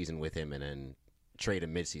start the season with him and then trade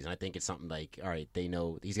him mid-season. I think it's something like, all right, they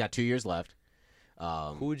know he's got 2 years left.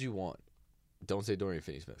 Who would you want? Don't say Dorian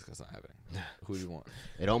Finney-Smith because that's not happening. Who would you want?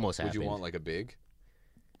 It almost Would happened. you want like a big?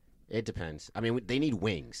 It depends. I mean, they need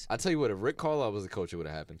wings. I tell you what, if Rick Carlisle was the coach, it would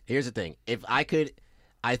have happened. Here's the thing: if I could,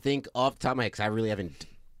 I think off the top of my head, 'cause I really haven't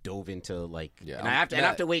dove into like, Yeah, and I have to, and I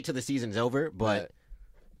have to wait till the season's over. But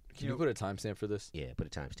Can you put a timestamp for this? yeah, put a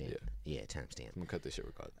timestamp. Yeah, timestamp. I'm gonna cut this shit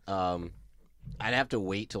regardless. I'd have to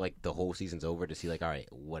wait till like the whole season's over to see like, all right,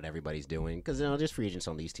 what everybody's doing because there's free agents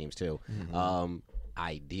on these teams too.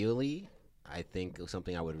 Ideally, I think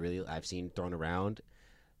something I've seen thrown around,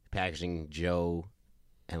 packaging Joe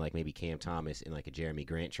and like maybe Cam Thomas in like a Jeremy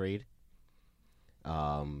Grant trade.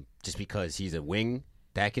 Just because he's a wing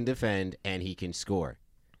that can defend and he can score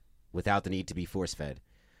without the need to be force fed.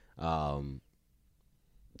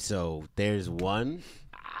 So there's one.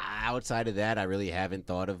 Outside of that, I really haven't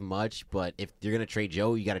thought of much. But if you're gonna trade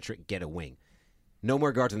Joe, you got to get a wing. No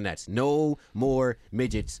more guards on the Nets. No more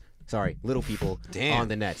midgets. Sorry, little people on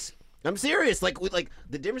the Nets. I'm serious. Like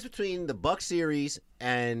the difference between the Bucks series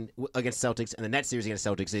and against Celtics and the Nets series against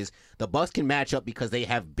Celtics is the Bucks can match up because they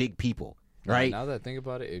have big people. right? Now that I think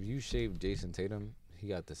about it, if you shave Jason Tatum, he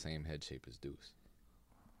got the same head shape as Deuce.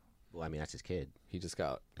 Well, I mean, that's his kid. Deuce just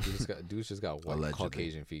got white Allegedly.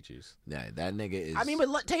 Caucasian features. Yeah, that nigga is. I mean,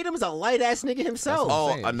 but Tatum is a light ass nigga himself. That's what I'm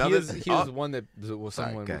Oh, saying. another- He was one that was Sorry,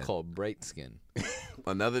 someone go would ahead. call bright skin.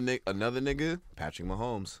 another nigga, Patrick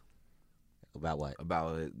Mahomes, About what?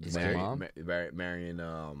 about His mom? marrying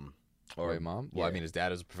White mom? Well, I mean, his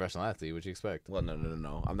dad is a professional athlete. What you expect? Well,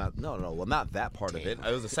 no. I'm not. No. Well, not that part of it.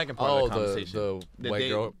 It was the second part Oh, of the conversation.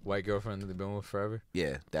 the white girlfriend that they've been with forever.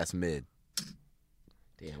 Yeah, that's mid.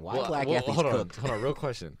 Damn, why black athletes cooked? Hold on, real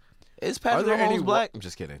question. Is Patrick there any Mahomes black? I'm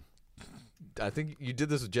just kidding. I think you did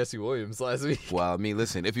this with Jesse Williams last week. Well, I mean,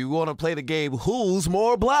 listen. If you want to play the game, who's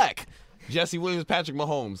more black? Jesse Williams, Patrick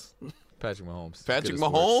Mahomes. Patrick Mahomes. Patrick Good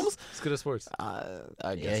at Mahomes? sports. He's good at sports. I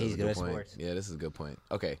guess Yeah, that's he's a good at point. sports. Yeah, this is a good point.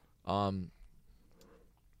 Okay.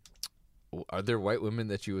 Are there white women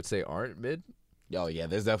that you would say aren't mid? Oh yeah,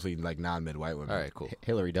 there's definitely like non-mid white women. All right, cool.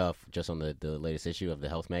 Hillary Duff, just on the latest issue of the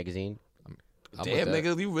Health magazine. I'm Damn, with that.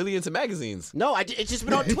 nigga, you really into magazines? No, it's just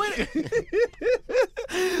been on Twitter.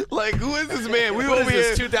 Like, who is this man? We What over is here.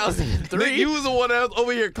 this, 2003? Nigga, you was the one that was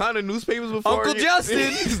over here clowning newspapers before. Uncle Justin.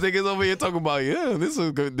 These niggas over here talking about, yeah, this is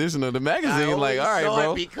a good edition of the I magazine. only Like, all right, saw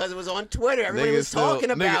bro. it because it was on Twitter. Everybody Niggas was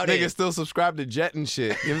talking about it. Niggas still subscribe to Jet and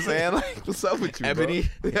shit. You know what I'm saying? Like, what's up with you, Ebony?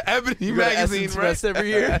 bro? Ebony You go to magazine, Essence right? Fest every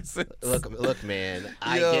year? Essence. Look, man.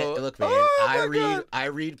 Yo. Oh, my God. I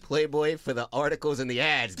read Playboy for the articles and the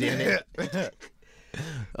ads. Damn it.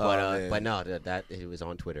 But no, that it was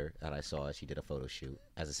on Twitter that I saw. She did a photo shoot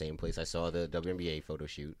at the same place I saw the WNBA photo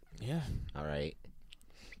shoot. Yeah. All right.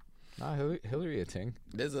 Nah, Hillary a ting.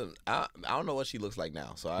 There's I don't know what she looks like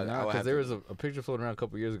now, so I would Because have there to- was a picture floating around a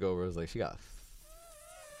couple years ago where it was like she got.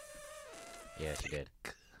 Yeah, she did.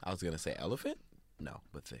 I was gonna say elephant. No,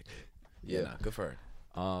 but thick. Yeah, Yeah. nah, good for her.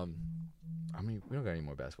 I mean, we don't got any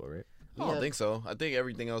more basketball, right? I don't think so. I think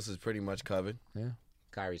everything else is pretty much covered. Yeah.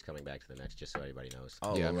 Kyrie's coming back to the Nets, just so everybody knows.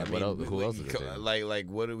 Oh, Yeah, I mean, what else- who else is there? Like,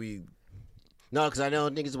 what do we? No, because I know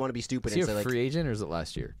niggas want to be stupid Is he and a say like, free agent or is it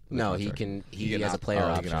last year? no, The he contract? can. He can has a opt- player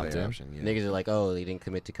oh, he can option. opt in. Yeah. Niggas are like, oh, they didn't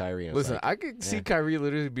commit to Kyrie. And it's Listen, like, I could see Kyrie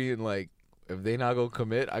literally being like, if they not gonna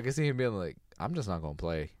commit, I could see him being like, I'm just not gonna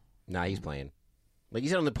play. nah, he's playing. Like he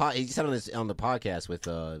said on the he said on the podcast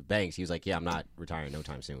with Banks, he was like, yeah, I'm not retiring no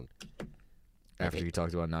time soon. After he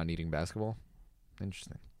talked about not needing basketball.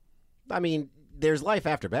 Interesting. I mean, there's life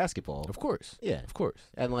after basketball. Of course. Yeah. Of course.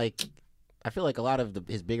 And like, I feel like a lot of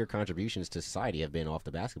his bigger contributions to society have been off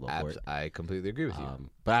the basketball court. I completely agree with you.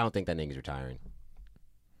 But I don't think that nigga's retiring.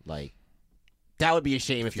 Like, that would be a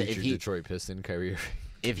shame if Future he Detroit Piston, Kyrie.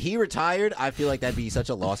 if he retired. I feel like that'd be such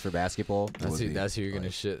a loss for basketball. That's who you're gonna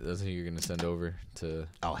shit. That's who you're gonna send over to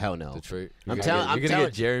Oh hell no! Detroit. I'm You're telling- gonna telling-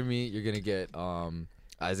 get Jeremy. You're gonna get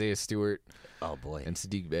Isaiah Stewart Oh boy, and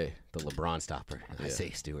Sadiq Bey. the LeBron stopper. I say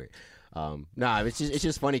Stewart. Nah, it's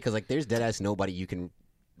just funny because like there's dead ass nobody you can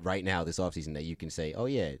right now this offseason that you can say, oh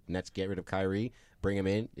yeah, Nets get rid of Kyrie, bring him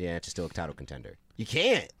in. Yeah, it's still a title contender. You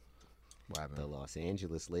can't. The Los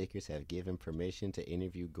Angeles Lakers have given permission to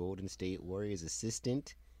interview Golden State Warriors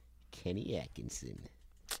assistant Kenny Atkinson.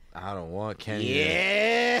 I don't want Kenny.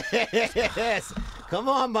 Yes! Come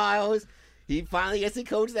on, Miles. He finally gets to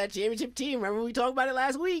coach that championship team. Remember we talked about it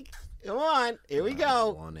last week? Come on. Here we I go.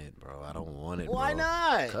 don't want it, bro. I don't want it. Why bro.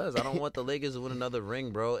 not? Because I don't want the Lakers to win another ring,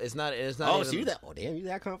 bro. It's not. Oh, even, so you that? Oh, damn, you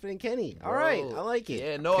that confident, Kenny? All right, I like it.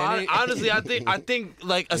 Yeah, no. Honestly, I think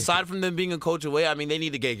like aside from them being a coach away, I mean they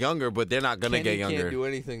need to get younger, but they're not gonna Kenny get younger. can't do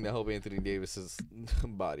anything to help Anthony Davis's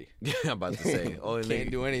body. Yeah, I'm about to say. Oh, Can't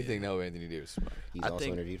do anything to help Anthony Davis's body. He's I also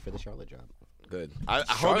think- interviewed for the Charlotte job. Good. I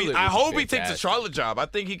Charlotte hope was he takes the fantastic. Charlotte job. I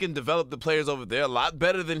think he can develop the players over there a lot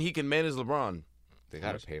better than he can manage LeBron. They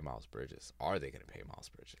gotta pay Miles Bridges. Are they gonna pay Miles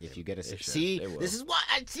Bridges? If you get a should. see, They will. this is why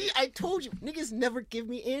I told you niggas never give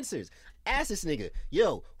me answers. Ask this nigga,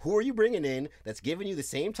 yo, who are you bringing in that's giving you the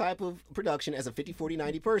same type of production as a 50, 40,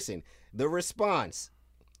 90 person? The response: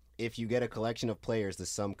 if you get a collection of players, the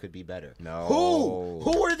sum could be better. No.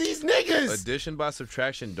 Who are these niggas? Addition by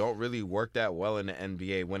subtraction don't really work that well in the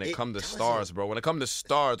NBA when it comes to doesn't. stars, bro. When it comes to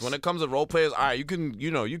stars, when it comes to role players, all right, you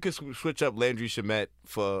can switch up Landry Shamet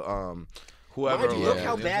for whoever. Mind you, look Yeah.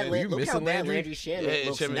 how bad, You look how missing bad Landry? Landry Shamet Yeah,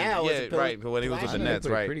 looks Shamet- now. yeah, as opposed right, but when he was with last the year. Nets,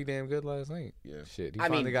 played right. pretty damn good last night. Yeah. Shit. He I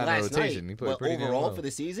finally mean, got in the last rotation. night, He played but pretty damn overall well. for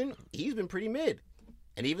the season, he's been pretty mid.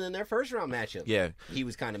 And even in their first round matchup, Yeah. he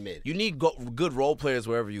was kind of mid. You need good role players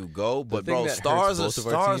wherever you go, The but thing bro, that hurts stars both of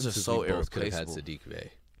our teams is so we both could have had irreplaceable. Sadiq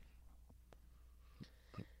Bey.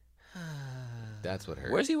 That's what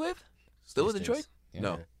hurt. Where's he with? Still with Pistons. Detroit? Yeah.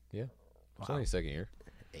 No. Yeah. It's only his second year.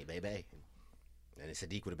 Hey, baby. And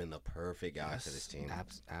Sadiq would have been the perfect guy for this team.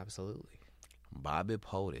 Absolutely. Bobby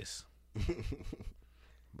Portis.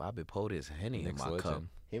 Bobby poured his Henny in Nick's my cup. legend.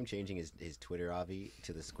 Him changing his Twitter Avi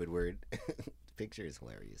to the Squidward picture is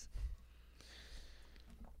hilarious.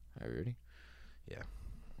 Are you ready?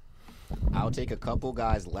 I'll take a couple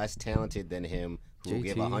guys less talented than him who will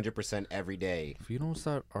give JT. 100% every day. If you don't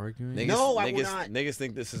start arguing, Niggas, No, I will niggas, not. Niggas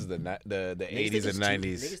think this is the Niggas 80s think and it's 90s.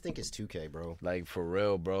 Niggas think it's 2K, bro. Like, for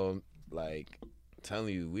real, bro. Like, I'm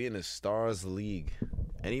telling you, we in the Stars League.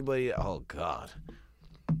 Anybody? Oh, God.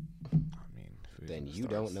 I mean, if we Then was you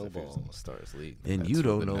Stars- don't know if we was in the ball. Stars League. Then that's you what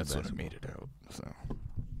don't the know Nets would've basketball. made it out. So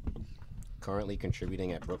Currently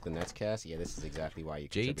contributing at Brooklyn Nets cast. Yeah, this is exactly why you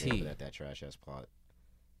contributed JT. that trash ass plot.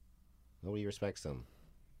 Nobody respects him.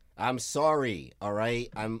 I'm sorry, all right?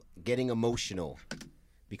 I'm getting emotional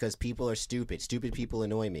because people are stupid. Stupid people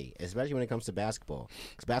annoy me, especially when it comes to basketball.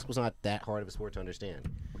 Because basketball's not that hard of a sport to understand.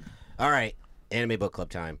 All right, anime book club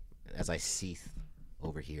time. As I seethe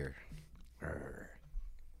over here.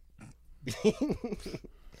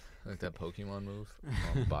 like that Pokemon move,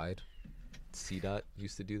 Bide. C-Dot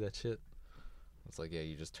used to do that shit. It's like, yeah,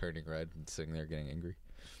 you're just turning red and sitting there getting angry.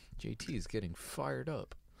 JT is getting fired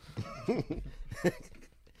up.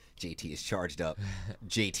 JT is charged up.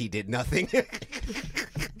 JT did nothing.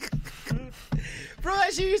 Bro,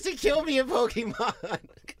 that shit used to kill me in Pokemon.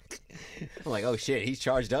 I'm like, oh shit, he's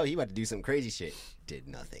charged up. He about to do some crazy shit. Did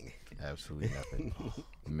nothing. Absolutely nothing.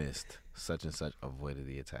 Missed. Such and such avoided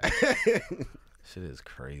the attack. Shit is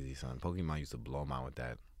crazy, son. Pokemon used to blow my with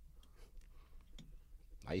that.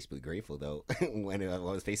 I used to be grateful though when I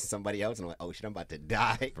was facing somebody else and I'm like, oh shit, I'm about to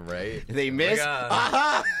die. Right? They miss. God.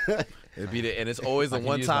 Aha! It'd be and it's always the I can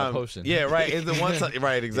one use my time. potion. Yeah, right. It's the one time.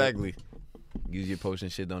 Right, exactly. Use your potion.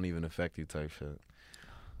 Shit don't even affect you. Type shit.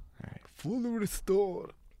 All right. Fully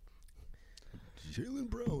restored. Jalen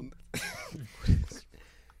Brown.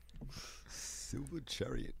 Silver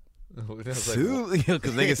Chariot. Because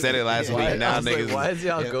niggas said it last why, week. Now I was niggas. like, why is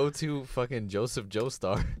y'all go to fucking Joseph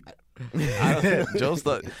Joestar? Joe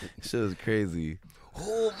Star. Shit is crazy.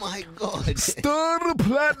 Oh my god. Star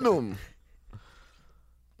Platinum.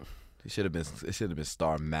 It should have been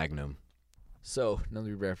Star Magnum. So, now that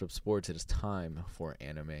we wrapped up sports, it is time for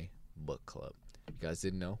Anime Book Club. If you guys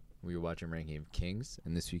didn't know, we were watching Ranking of Kings,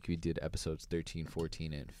 and this week we did episodes 13,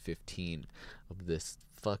 14, and 15 of this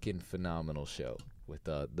fucking phenomenal show with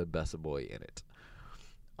the best boy in it.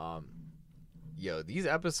 Yo, these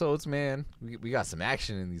episodes, man, we got some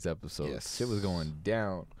action in these episodes. Yes. Shit was going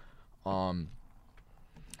down.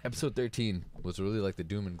 Episode 13 was really like the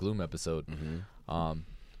doom and gloom episode.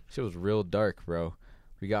 Shit was real dark, bro.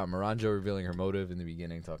 We got Miranjo revealing her motive in the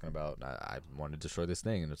beginning, talking about I want to destroy this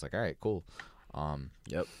thing, and it's like, all right, cool.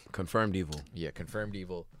 Yep. Confirmed evil. Yeah, confirmed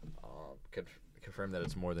evil. Confirmed that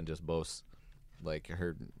it's more than just Bose, like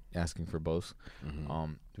her asking for Bose.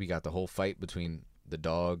 We got the whole fight between the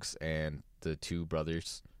dogs and the two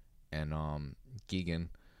brothers, and Gigan,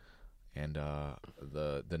 and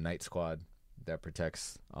the Night Squad that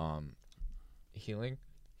protects healing.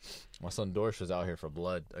 My son Dorsch was out here for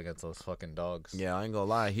blood against those fucking dogs. Yeah, I ain't gonna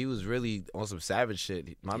lie. He was really on some savage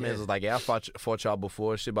shit. My man was like, yeah, I fought y'all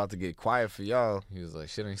before. Shit about to get quiet for y'all. He was like,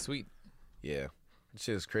 shit ain't sweet. Yeah.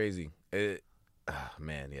 Shit is crazy.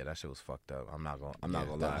 Man, yeah, that shit was fucked up. I'm not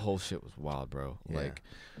gonna That lie. whole shit was wild, bro. Yeah. Like,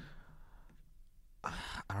 I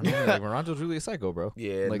don't know. Like, Miranjo's really a psycho, bro.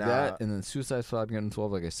 Yeah, like nah. that, and then Suicide Squad getting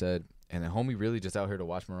 12, like I said, and then homie really just out here to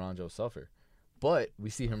watch Miranjo suffer. But we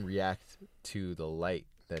see him react to the light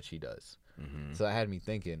that she does. So that had me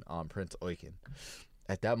thinking on Prince Oiken.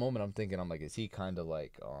 At that moment, I'm thinking, is he kind of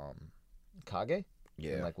like Kage?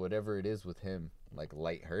 Yeah. And like whatever it is with him, like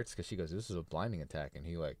light hurts, because she goes, this is a blinding attack, and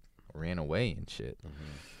he like ran away and shit.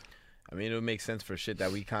 I mean, it would make sense for shit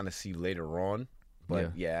that we kind of see later on.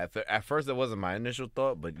 But yeah, at first that wasn't my initial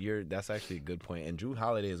thought, but that's actually a good point. And Drew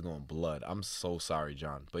Holiday is going blood. I'm so sorry,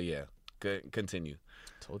 John. But yeah, continue.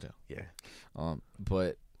 Told you. Yeah.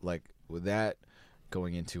 But like with that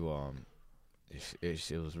going into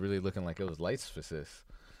it was really looking like it was Lightsphysicist,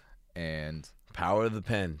 and Power of the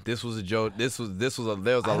Pen. This was a joke. There was a I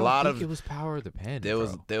don't lot think of it was Power of the Pen. there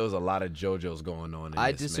was bro. a lot of JoJo's going on.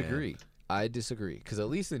 I this, disagree. man. I disagree because at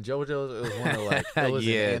least in JoJo's it was one of like it was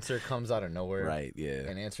Yeah. an answer comes out of nowhere. Right. Yeah.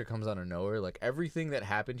 An answer comes out of nowhere. Like everything that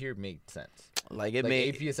happened here made sense. Like it Like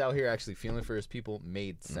made. Apius out here actually feeling for his people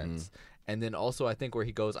made sense. And then also I think where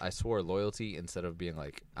he goes, I swore loyalty instead of being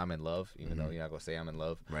like I'm in love, even though you're not gonna say I'm in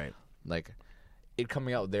love. Right. Like it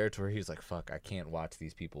coming out there to where he's like, fuck, I can't watch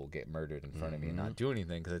these people get murdered in front of me and not do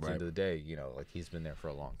anything because at the end of the day, you know, like he's been there for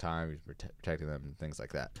a long time, he's protecting them and things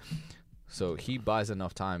like that. So he buys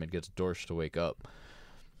enough time and gets Dorsch to wake up.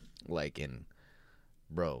 Like,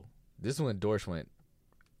 bro, this is when Dorsch went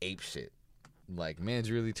ape shit. like man's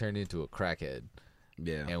really turned into a crackhead.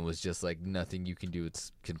 Yeah. And was just like, nothing you can do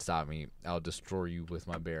can stop me. I'll destroy you with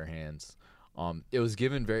my bare hands. It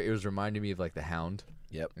was reminding me of like the Hound.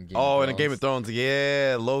 Yep. in In Game of Thrones,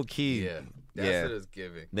 yeah, low key. Yeah, that's Yeah. what it was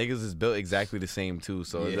giving. Niggas is built exactly the same too,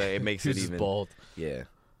 so it makes He it was even. bald. Yeah.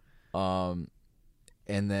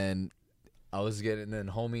 And then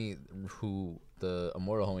homie who the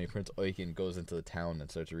immortal homie Prince Oiken goes into the town and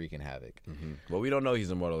starts wreaking havoc. Well, we don't know he's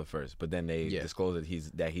immortal at first, but then they Yeah. disclose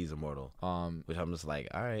that he's immortal. Which I'm just like,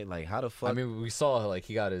 all right, like how the fuck? I mean, we saw like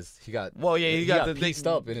he got Well, yeah, he got the thing- pieced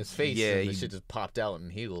up in his face. Yeah, and the he- shit just popped out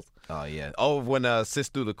and healed. Oh yeah. Oh, when sis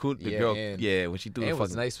threw the Yeah, girl. and- Yeah, when she threw the And fucking.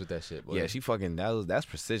 was nice with that shit. Boy. Yeah, she fucking. That's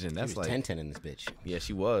precision. That's She was like. 10-10 in this bitch. Yeah,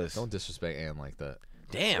 she was. Don't disrespect Anne like that.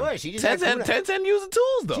 Damn. What? She just had 10 kunai. 10 use the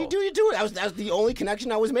tools though. You do it. That was the only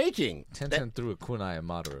connection I was making. 10-10 threw a kunai at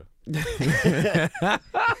Madara.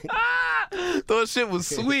 That shit was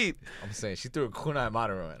sweet. I'm saying she threw a kunai at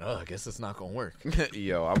Madara and went, oh, I guess it's not gonna work.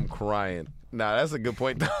 Yo, I'm crying. Nah, that's a good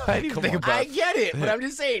point. Though. I didn't even think about. I get it, but I'm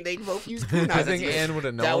just saying they both use kunai. I think Anne would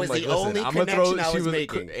have known. That was like, the listen, only I'm gonna connection throw, I she was was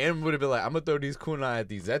making. Anne would have been like, I'm gonna throw these kunai at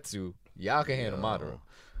these Zetsu. Y'all can handle Madara.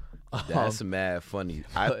 That's mad funny.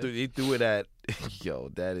 He threw it at. Yo,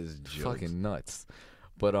 that is jokes. Fucking nuts.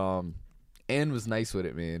 But Anne was nice with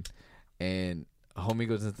it, man. And homie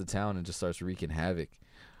goes into town and just starts wreaking havoc.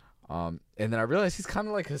 And then I realized he's kind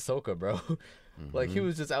of like Hisoka, bro. Like he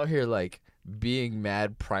was just out here like being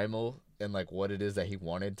mad primal and like what it is that he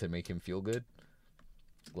wanted to make him feel good.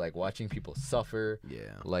 Like watching people suffer.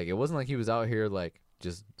 Yeah. Like it wasn't like he was out here like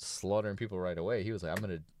just slaughtering people right away. He was like, I'm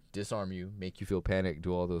gonna disarm you, make you feel panic,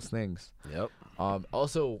 do all those things. Yep.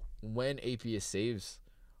 Also, when Apius saves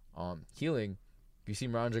healing, you see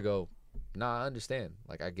Miranda go, nah, I understand.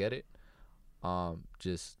 Like, I get it.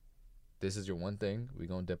 Just, this is your one thing. We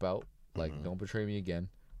gonna dip out. Like, don't betray me again.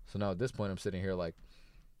 So now at this point, I'm sitting here like,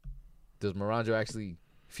 does Miranjo actually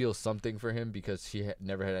feel something for him because she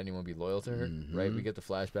never had anyone be loyal to her, right? We get the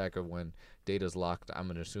flashback of when Data's locked, I'm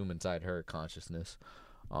going to assume, inside her consciousness,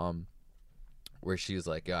 where she's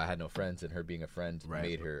like, I had no friends, and her being a friend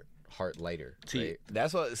made her heart lighter. See, right?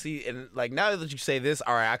 that's what. See, and like now that you say this,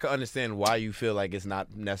 all right, I can understand why you feel like it's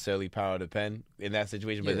not necessarily power to pen in that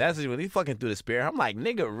situation. But in that situation, when he fucking threw the spear, I'm like,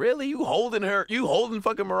 nigga, really? You holding her? You holding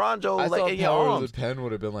fucking Miranjo I like thought in your power arms? of the pen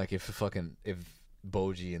would have been like if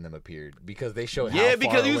Boji and them appeared because they showed Yeah, how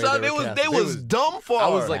because far you away saw they were they was dumb far. I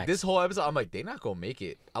was like, this whole episode, I'm like, they not gonna make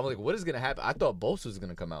it. I'm like, what is gonna happen? I thought Bosa was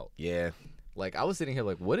gonna come out. Yeah. Like I was sitting here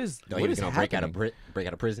like, what is No, what he was is gonna happening? break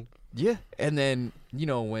out of prison. Yeah, and then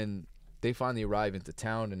when they finally arrive into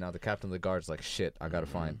town, and now the captain of the guard's like, shit, I gotta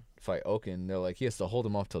fight Oaken. They're like, he has to hold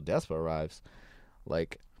him off till Despa arrives.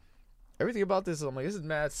 Like everything about this, I'm like, this is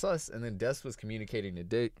mad sus. And then Despa's communicating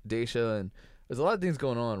to Daisha, and there's a lot of things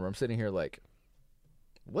going on where I'm sitting here like,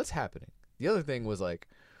 what's happening? The other thing was like,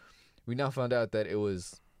 we now found out that it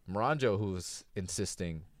was Miranjo who was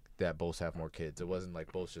insisting that Bose have more kids. It wasn't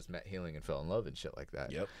like Bose just met healing and fell in love and shit like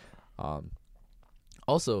that. Yep.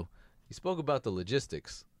 Also, he spoke about the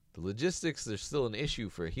logistics. The logistics, there's still an issue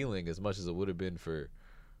for healing as much as it would have been for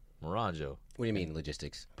Miranjo What do you mean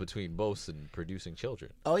logistics? between Bose and producing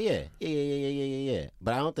children. Oh yeah.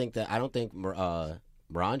 But I don't think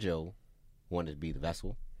Miranjo wanted to be the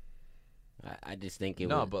vessel. I just think it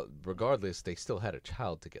No, was but regardless, they still had a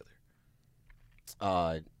child together.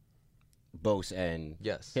 Bose and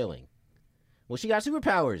Yes. Healing. Well, she got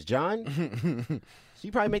superpowers, John. She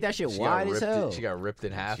probably make that shit She wide got as ripped. hell. She got ripped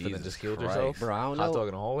in half and then Jesus just healed Christ. herself. Bro, I don't Hot know. dog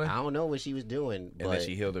in the hallway. I don't know what she was doing, And but then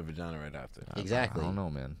she healed her vagina right after. exactly. I don't know,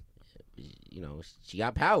 man. You know, she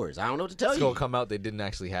got powers. I don't know what to tell It's you. gonna come out they didn't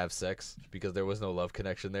actually have sex because there was no love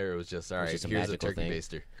connection there. It was just all It was right. just a Here's a magical turkey thing.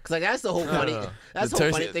 baster. Cause like that's the whole funny. no. That's the The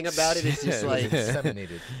whole funny turkey- thing about it. It's just like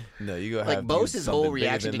Inseminated. No, you gonna like have Bose's something whole bigger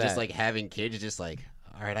reaction to than just that. like having kids is just like,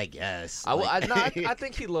 all right, I guess. I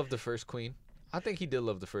think he loved the first queen. I think he did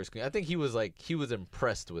love the first queen. I think he was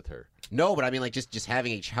impressed with her. No, but I mean like just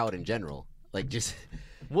having a child in general, like just.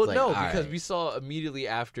 Well, like, no, all because right. we saw immediately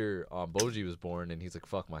after Boji was born, and he's like,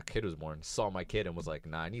 "Fuck, my kid was born." Saw my kid and was like,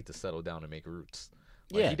 "Nah, I need to settle down and make roots."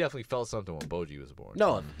 Like, Yeah. he definitely felt something when Boji was born.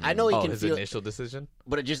 No, I know he can his feel, initial decision.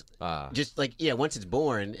 but it just like once it's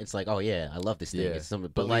born, it's like, oh yeah, I love this thing. Yeah, It's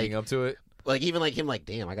something, but but like leading up to it, even like him, like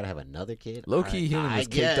damn, I gotta have another kid. low All key, right, healing I was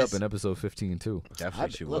kicked guess. up in episode 15 too.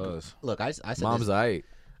 Definitely she look, was. Look, I said Mom's this. aight.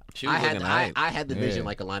 She was looking I hype. had the vision Yeah.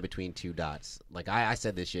 like a line between two dots. Like I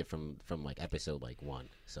said this shit from like episode like 1.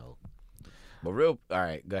 So But real. All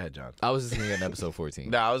right, go ahead, John. I was just gonna get in episode 14.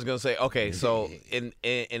 No, I was gonna say okay. So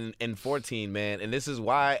in 14, man, and this is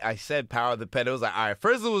why I said power of the pet. It was like, all right,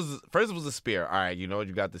 first it was a spear. All right, you know what?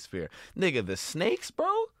 You got the spear, nigga. The snakes,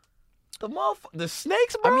 bro. the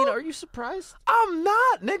snakes, bro. I mean, are you surprised? I'm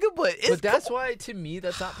not, nigga, but it's But that's why, to me,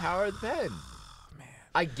 that's not power of the pen.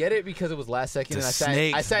 I get it because it was last second, The and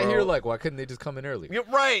snakes, I sat bro. here like, why couldn't they just come in early? You're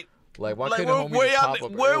right. Like, why Like, couldn't homie where just y'all? pop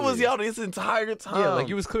up Where was early? y'all this entire time? Yeah, like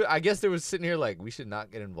it was clear. I guess they were sitting here like, we should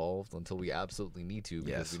not get involved until we absolutely need to because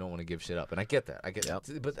Yes. we don't want to give shit up. And I get that. I get Yep.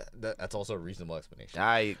 that. But that's also a reasonable explanation.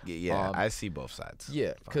 I I see both sides.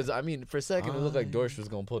 Yeah, because I mean, for a second, it looked like Dorsch was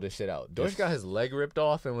gonna pull this shit out. Dorsch got his leg ripped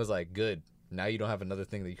off and was like, "Good, now you don't have another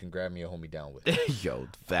thing that you can grab me or hold me down with." Yo,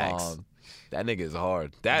 facts. Um, That nigga is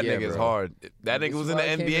hard. That yeah, nigga is bro. hard. That This nigga was is in the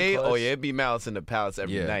why I came in NBA. Oh clutch. yeah, it'd be Malice in the Palace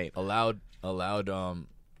every night. allowed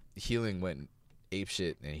healing went ape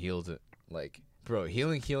shit and healed it. Like, bro,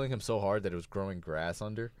 healing him so hard that it was growing grass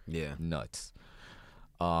under. Yeah, Nuts.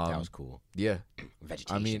 That was cool. Yeah.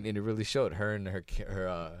 Vegetation. I mean, and it really showed her and her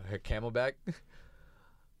camelback.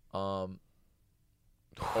 Oh,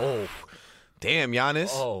 damn,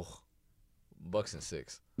 Giannis. Bucks and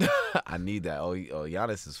 6. I need that. Oh,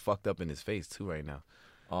 Giannis is fucked up in his face too right now.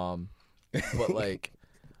 But like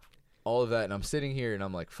all of that, and I'm sitting here and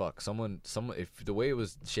I'm like, fuck, someone. If the way it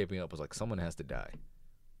was shaping up was like someone has to die,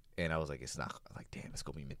 and I was like, it's not like damn, it's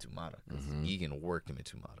gonna be Mitsumata because Egan worked in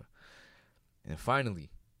Mitsumata, and finally,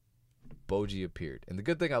 Boji appeared, and the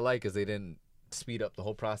good thing I like is they didn't speed up the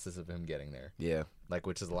whole process of him getting there. Yeah, Like,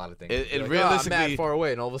 which is a lot of things. It You're like, realistically- I'm mad far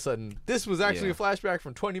away, and all of a sudden, this was actually Yeah. a flashback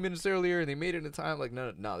from 20 minutes earlier, and they made it in time. Like,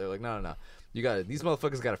 no. They're like, no. You got it. These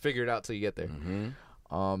motherfuckers got to figure it out till you get there.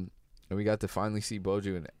 And we got to finally see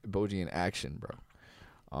Boji in action,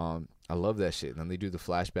 bro. I love that shit. And then they do the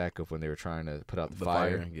flashback of when they were trying to put out the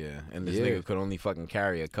fire. Yeah, and this Yeah. nigga could only fucking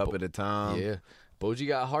carry a cup at a time. Yeah. Boji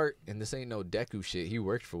got heart, and this ain't no Deku shit. He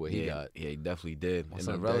worked for what he got. Yeah, he definitely did. My In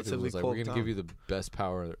son a Deku relatively was like, cool we're going to time. give you the best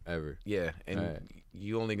power ever. Yeah, and Right.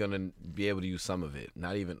 you only gonna be able to use some of it,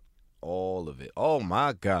 not even all of it. Oh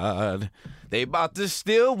my God, they about to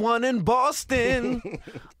steal one in Boston.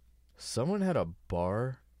 Someone had a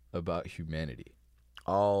bar about humanity.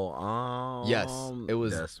 Oh, Yes, it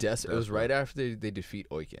was Des- It was right after they defeat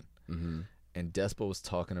Oiken, Mhm. and Despa was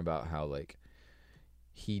talking about how like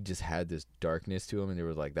he just had this darkness to him, and they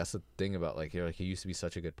were like, "That's the thing about like he used to be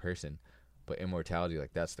such a good person, but immortality,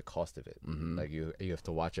 like that's the cost of it. Like you have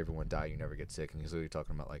to watch everyone die, you never get sick." And he's literally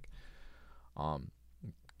talking about like,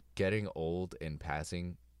 getting old and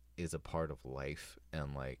passing is a part of life,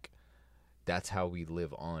 and like that's how we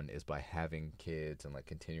live on is by having kids and like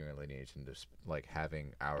continuing our lineage and just like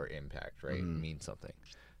having our impact, right? Mean something.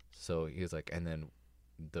 So he was like, and then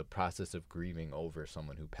the process of grieving over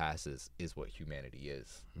someone who passes is what humanity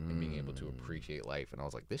is, and being able to appreciate life. And I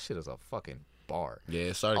was like, this shit is a fucking bar. Yeah,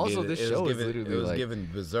 it started. Also, getting, this it show was is giving, literally it was like- giving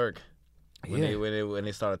berserk. When Yeah. when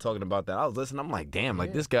they started talking about that, I was listening. I'm like, damn, like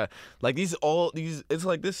Yeah. this guy, like these. It's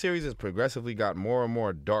like this series has progressively got more and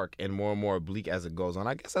more dark and more bleak as it goes on.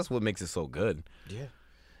 I guess that's what makes it so good. Yeah.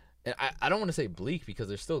 And I don't want to say bleak because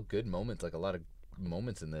there's still good moments, like a lot of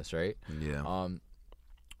moments in this, right? Yeah.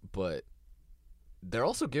 But they're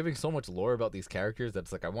also giving so much lore about these characters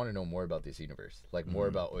that's like I want to know more about this universe, like more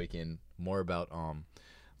about Oiken, more about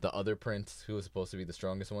the other prince who was supposed to be the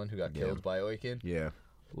strongest one who got killed by Oiken, Yeah.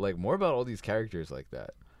 like more about all these characters like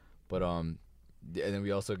that. But and then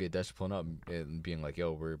we also get Desha pulling up and being like,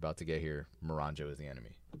 "Yo, we're about to get here. Miranjo is the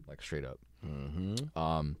enemy," like straight up.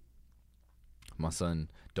 My son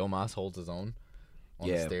Domas holds his own on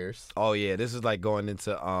the Yeah. stairs. Oh yeah, this is like going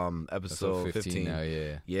into episode 15 now,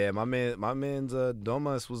 yeah. Yeah, my man's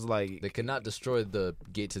Domas was like, They could not destroy the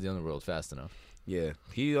gate to the underworld fast enough. yeah,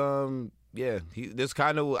 he this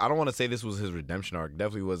kind of, I don't want to say this was his redemption arc.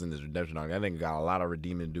 Definitely wasn't his redemption arc. I think got a lot of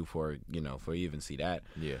redeeming to do for for you even see that.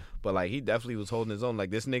 Yeah. But like he definitely was holding his own. Like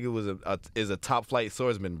this nigga was is a top flight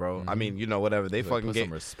swordsman, bro. I mean, whatever they Like, fucking put gave.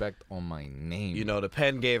 some respect on my name. The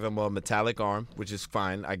pen gave him a metallic arm, which is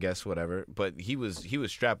fine, I guess, whatever. But he was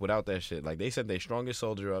strapped without that shit. Like they sent their strongest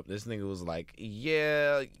soldier up. This nigga was like,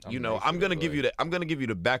 yeah, I'm I'm gonna give you I'm gonna give you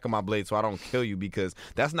the back of my blade so I don't kill you because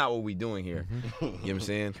that's not what we doing here. You know what I'm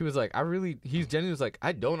saying? He was like, he genuinely was like,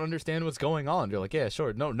 I don't understand what's going on. They're like, yeah,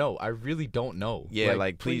 sure. No, I really don't know. Yeah,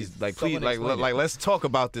 like please, someone explain it. let's talk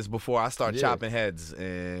about this before I start Yeah. chopping heads.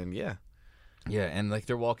 And yeah. Yeah, and like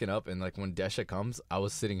they're walking up, and like when Desha comes, I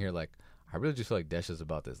was sitting here like, I really just feel like Desha's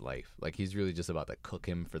about this life. Like he's really just about to cook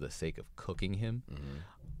him for the sake of cooking him.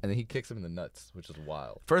 And then he kicks him in the nuts, which is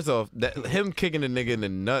wild. First off, him kicking the nigga in the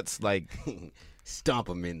nuts, like Stomp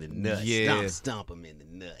him in the nuts. Yeah. Stomp him in the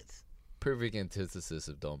nuts. Perfect antithesis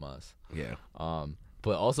of Domas. yeah.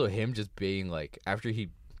 But also him just being like, after he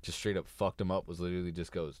just straight up fucked him up, was literally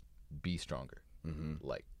just goes, be stronger.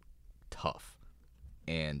 Like, tough.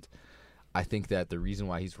 And I think that the reason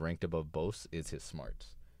why he's ranked above Bose is his smarts.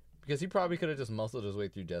 because he probably could have just muscled his way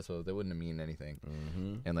through Despo. That wouldn't have mean anything.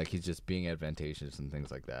 Mm-hmm. And like he's just being advantageous and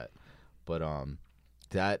things like that. But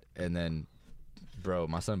that and then, bro,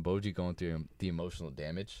 my son Boji going through the emotional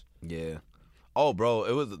damage. Yeah. Oh, bro,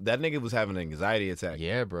 it was that nigga was having an anxiety attack.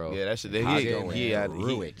 Yeah, bro. Yeah, that shit.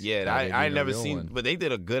 I never seen, one. but they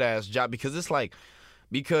did a good ass job because it's like,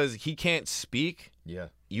 because he can't speak. Yeah.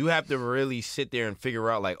 You have to really sit there and figure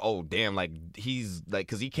out, like, oh, damn, like, he's, like,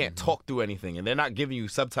 because he can't talk through anything. And they're not giving you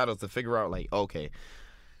subtitles to figure out, like, okay.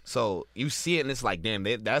 So you see it, and it's like, damn,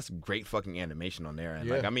 that's great fucking animation on there. And,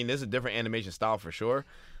 like, Yeah. I mean, there's a different animation style for sure.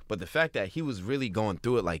 But the fact that he was really going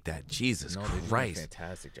through it like that, Jesus No, they did a Christ.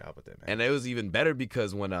 fantastic job with it, man. And it was even better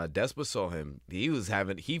because when Despa saw him, he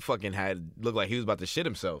fucking looked like he was about to shit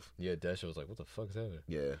himself. Yeah, Desha was like, "What the fuck is that?"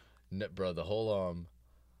 Yeah. Bro, the whole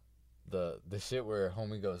the shit where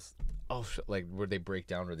homie goes, oh, like where they break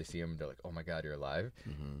down where they see him and they're like, "Oh my god, you're alive,"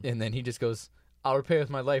 and then he just goes, "I'll repay with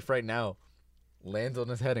my life right now." Lands on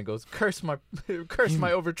his head and goes, curse my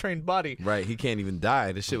overtrained body. Right, he can't even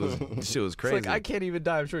die. This shit was crazy. It's like I can't even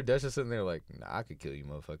die. I'm sure Desha's sitting there like, nah, I could kill you,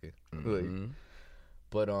 motherfucker. Like,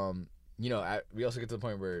 but you know, we also get to the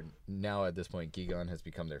point where now at this point, Gigan has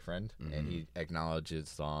become their friend, and he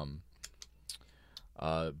acknowledges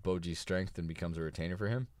Boji's strength and becomes a retainer for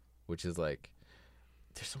him, which is like,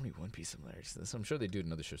 there's so many One Piece similarities to this. I'm sure they do it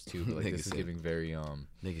in other shows too, but like this is giving very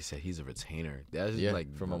Nigga said he's a retainer. That's yeah,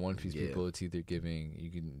 like from a One Piece people, it's either giving, you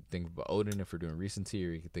can think about Odin if we're doing recency, or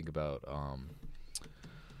you can think about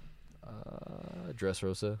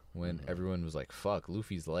Dressrosa when everyone was like, fuck,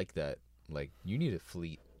 Luffy's like that, like you need a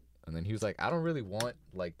fleet. And then he was like, I don't really want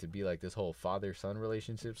like to be like this whole father son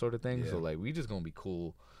relationship sort of thing, so like we just gonna be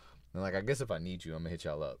cool, and like I guess if I need you, I'm gonna hit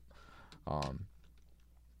y'all up.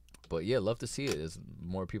 But yeah, love to see it as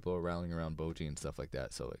more people are rallying around Boji and stuff like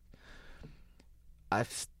that. So like, I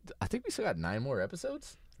think we still got 9 more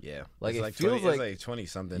episodes. Yeah, Like, it's it like feels 20, like- it's like 20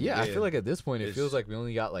 something. Yeah, I feel like at this point it It's- feels like we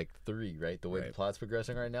only got like 3, right? The way the Right. plot's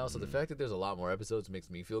progressing right now. So the fact that there's a lot more episodes makes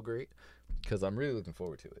me feel great because I'm really looking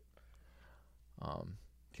forward to it. Got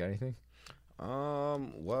anything?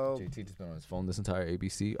 Well, JT just been on his phone this entire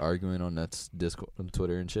ABC arguing on Nets Discord, on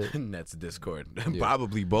Twitter and shit. Nets Discord,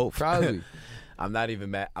 probably both. Probably I'm not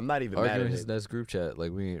even mad. I'm not even mad arguing at his it. Nets group chat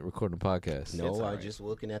like we ain't recording a podcast. No, all I right. just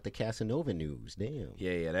looking at the Casanova news. Damn.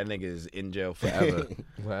 Yeah, that nigga is in jail forever.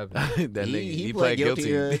 What happened? that nigga, he pled pled guilty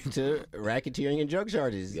guilty. to racketeering and drug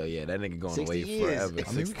charges. Yo, yeah, that nigga going 60 away years. forever.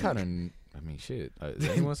 I mean, we kind of. I mean, shit. Is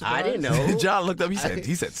anyone I didn't surprised? know. John looked up. He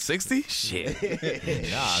said 60. Shit. Nah, I mean,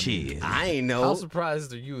 Shit. I ain't How know.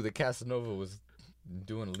 surprised are you that Casanova was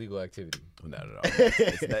doing illegal activity? Not at all.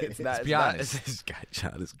 It's not. Let's be honest. This guy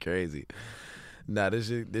John is crazy. Nah, this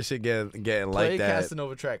shit getting Play like that.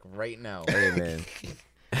 Casanova track right now. Hey man.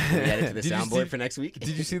 Add it to the Did you soundboard see- for next week.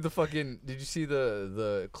 Did you see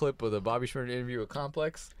the clip of the Bobby Schmurda interview with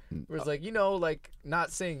Complex? Where it's like, you know, like,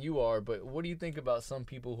 not saying you are, but what do you think about some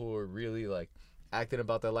people who are really like acting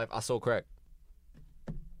about their life? I sold crack.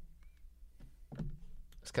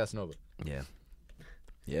 It's Casanova. Yeah.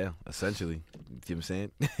 Yeah, essentially. You know what I'm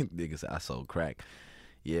saying? Nigga said I sold crack.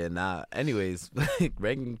 Yeah, nah. Anyways,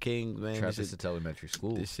 Reagan King, man. Trappist at elementary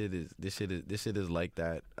school. This shit is like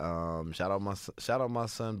that. Shout out my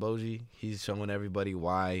son Boji. He's showing everybody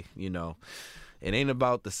why, you know, it ain't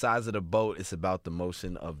about the size of the boat, it's about the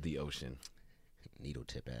motion of the ocean. Needle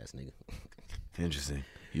tip ass nigga. Interesting.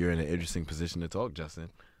 You're in an interesting position to talk, Justin.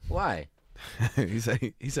 Why? he said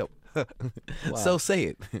Why? so say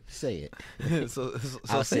it. Say it. so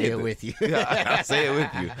I'll say it then. with you. I'll say it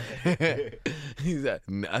with you. He's like,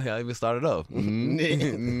 I even started off. All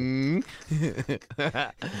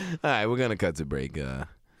right, we're gonna cut to break. Yeah,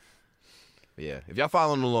 if y'all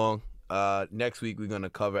following along, next week we're gonna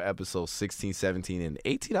cover episodes 16, 17, and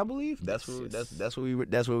 18, I believe. That's where we at with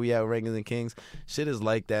Reagans and Kings. Shit is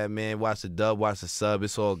like that, man. Watch the dub, watch the sub.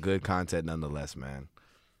 It's all good content nonetheless, man.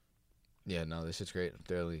 Yeah, no, this shit's great. I'm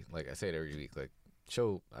thoroughly, like I say it every week, like,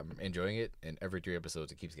 I'm enjoying it, and every 3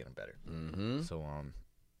 episodes it keeps getting better. Mm-hmm. So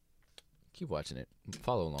keep watching it.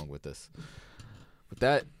 Follow along with us. With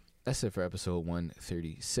that, that's it for episode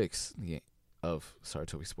 136 of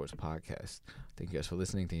Saratobi Sports Podcast. Thank you guys for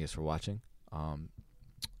listening. Thank you guys for watching.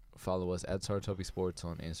 Follow us at Saratobi Sports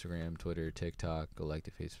on Instagram, Twitter, TikTok. Go like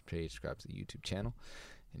the Facebook page, subscribe to the YouTube channel,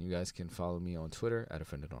 and you guys can follow me on Twitter at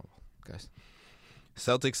 @OffendedNormal. Guys.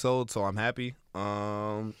 Celtics sold, so I'm happy.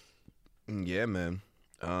 Yeah, man.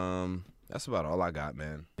 That's about all I got,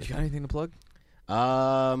 man. You got anything to plug?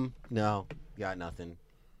 No, got nothing.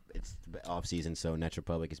 It's off season, so Nets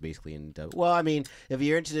Republic is basically in. Well, I mean, if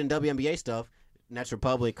you're interested in WNBA stuff, Nets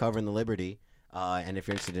Republic covering the Liberty, and if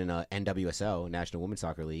you're interested in NWSL, National Women's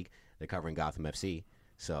Soccer League, they're covering Gotham FC.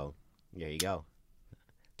 So there you go.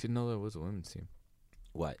 Didn't know there was a women's team.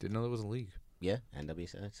 What? Didn't know there was a league. Yeah,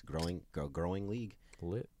 NWSL. It's growing league.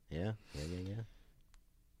 Lit. Yeah.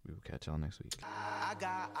 We will catch y'all next week. I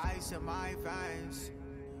got ice in my veins.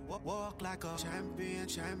 Walk like a champion,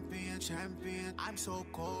 champion, champion. I'm so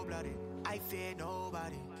cold-blooded, I fear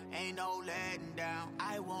nobody. Ain't no letting down,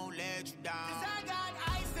 I won't let you down. 'Cause I got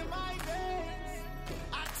ice in my veins.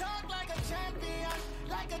 I talk like a champion,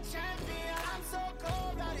 like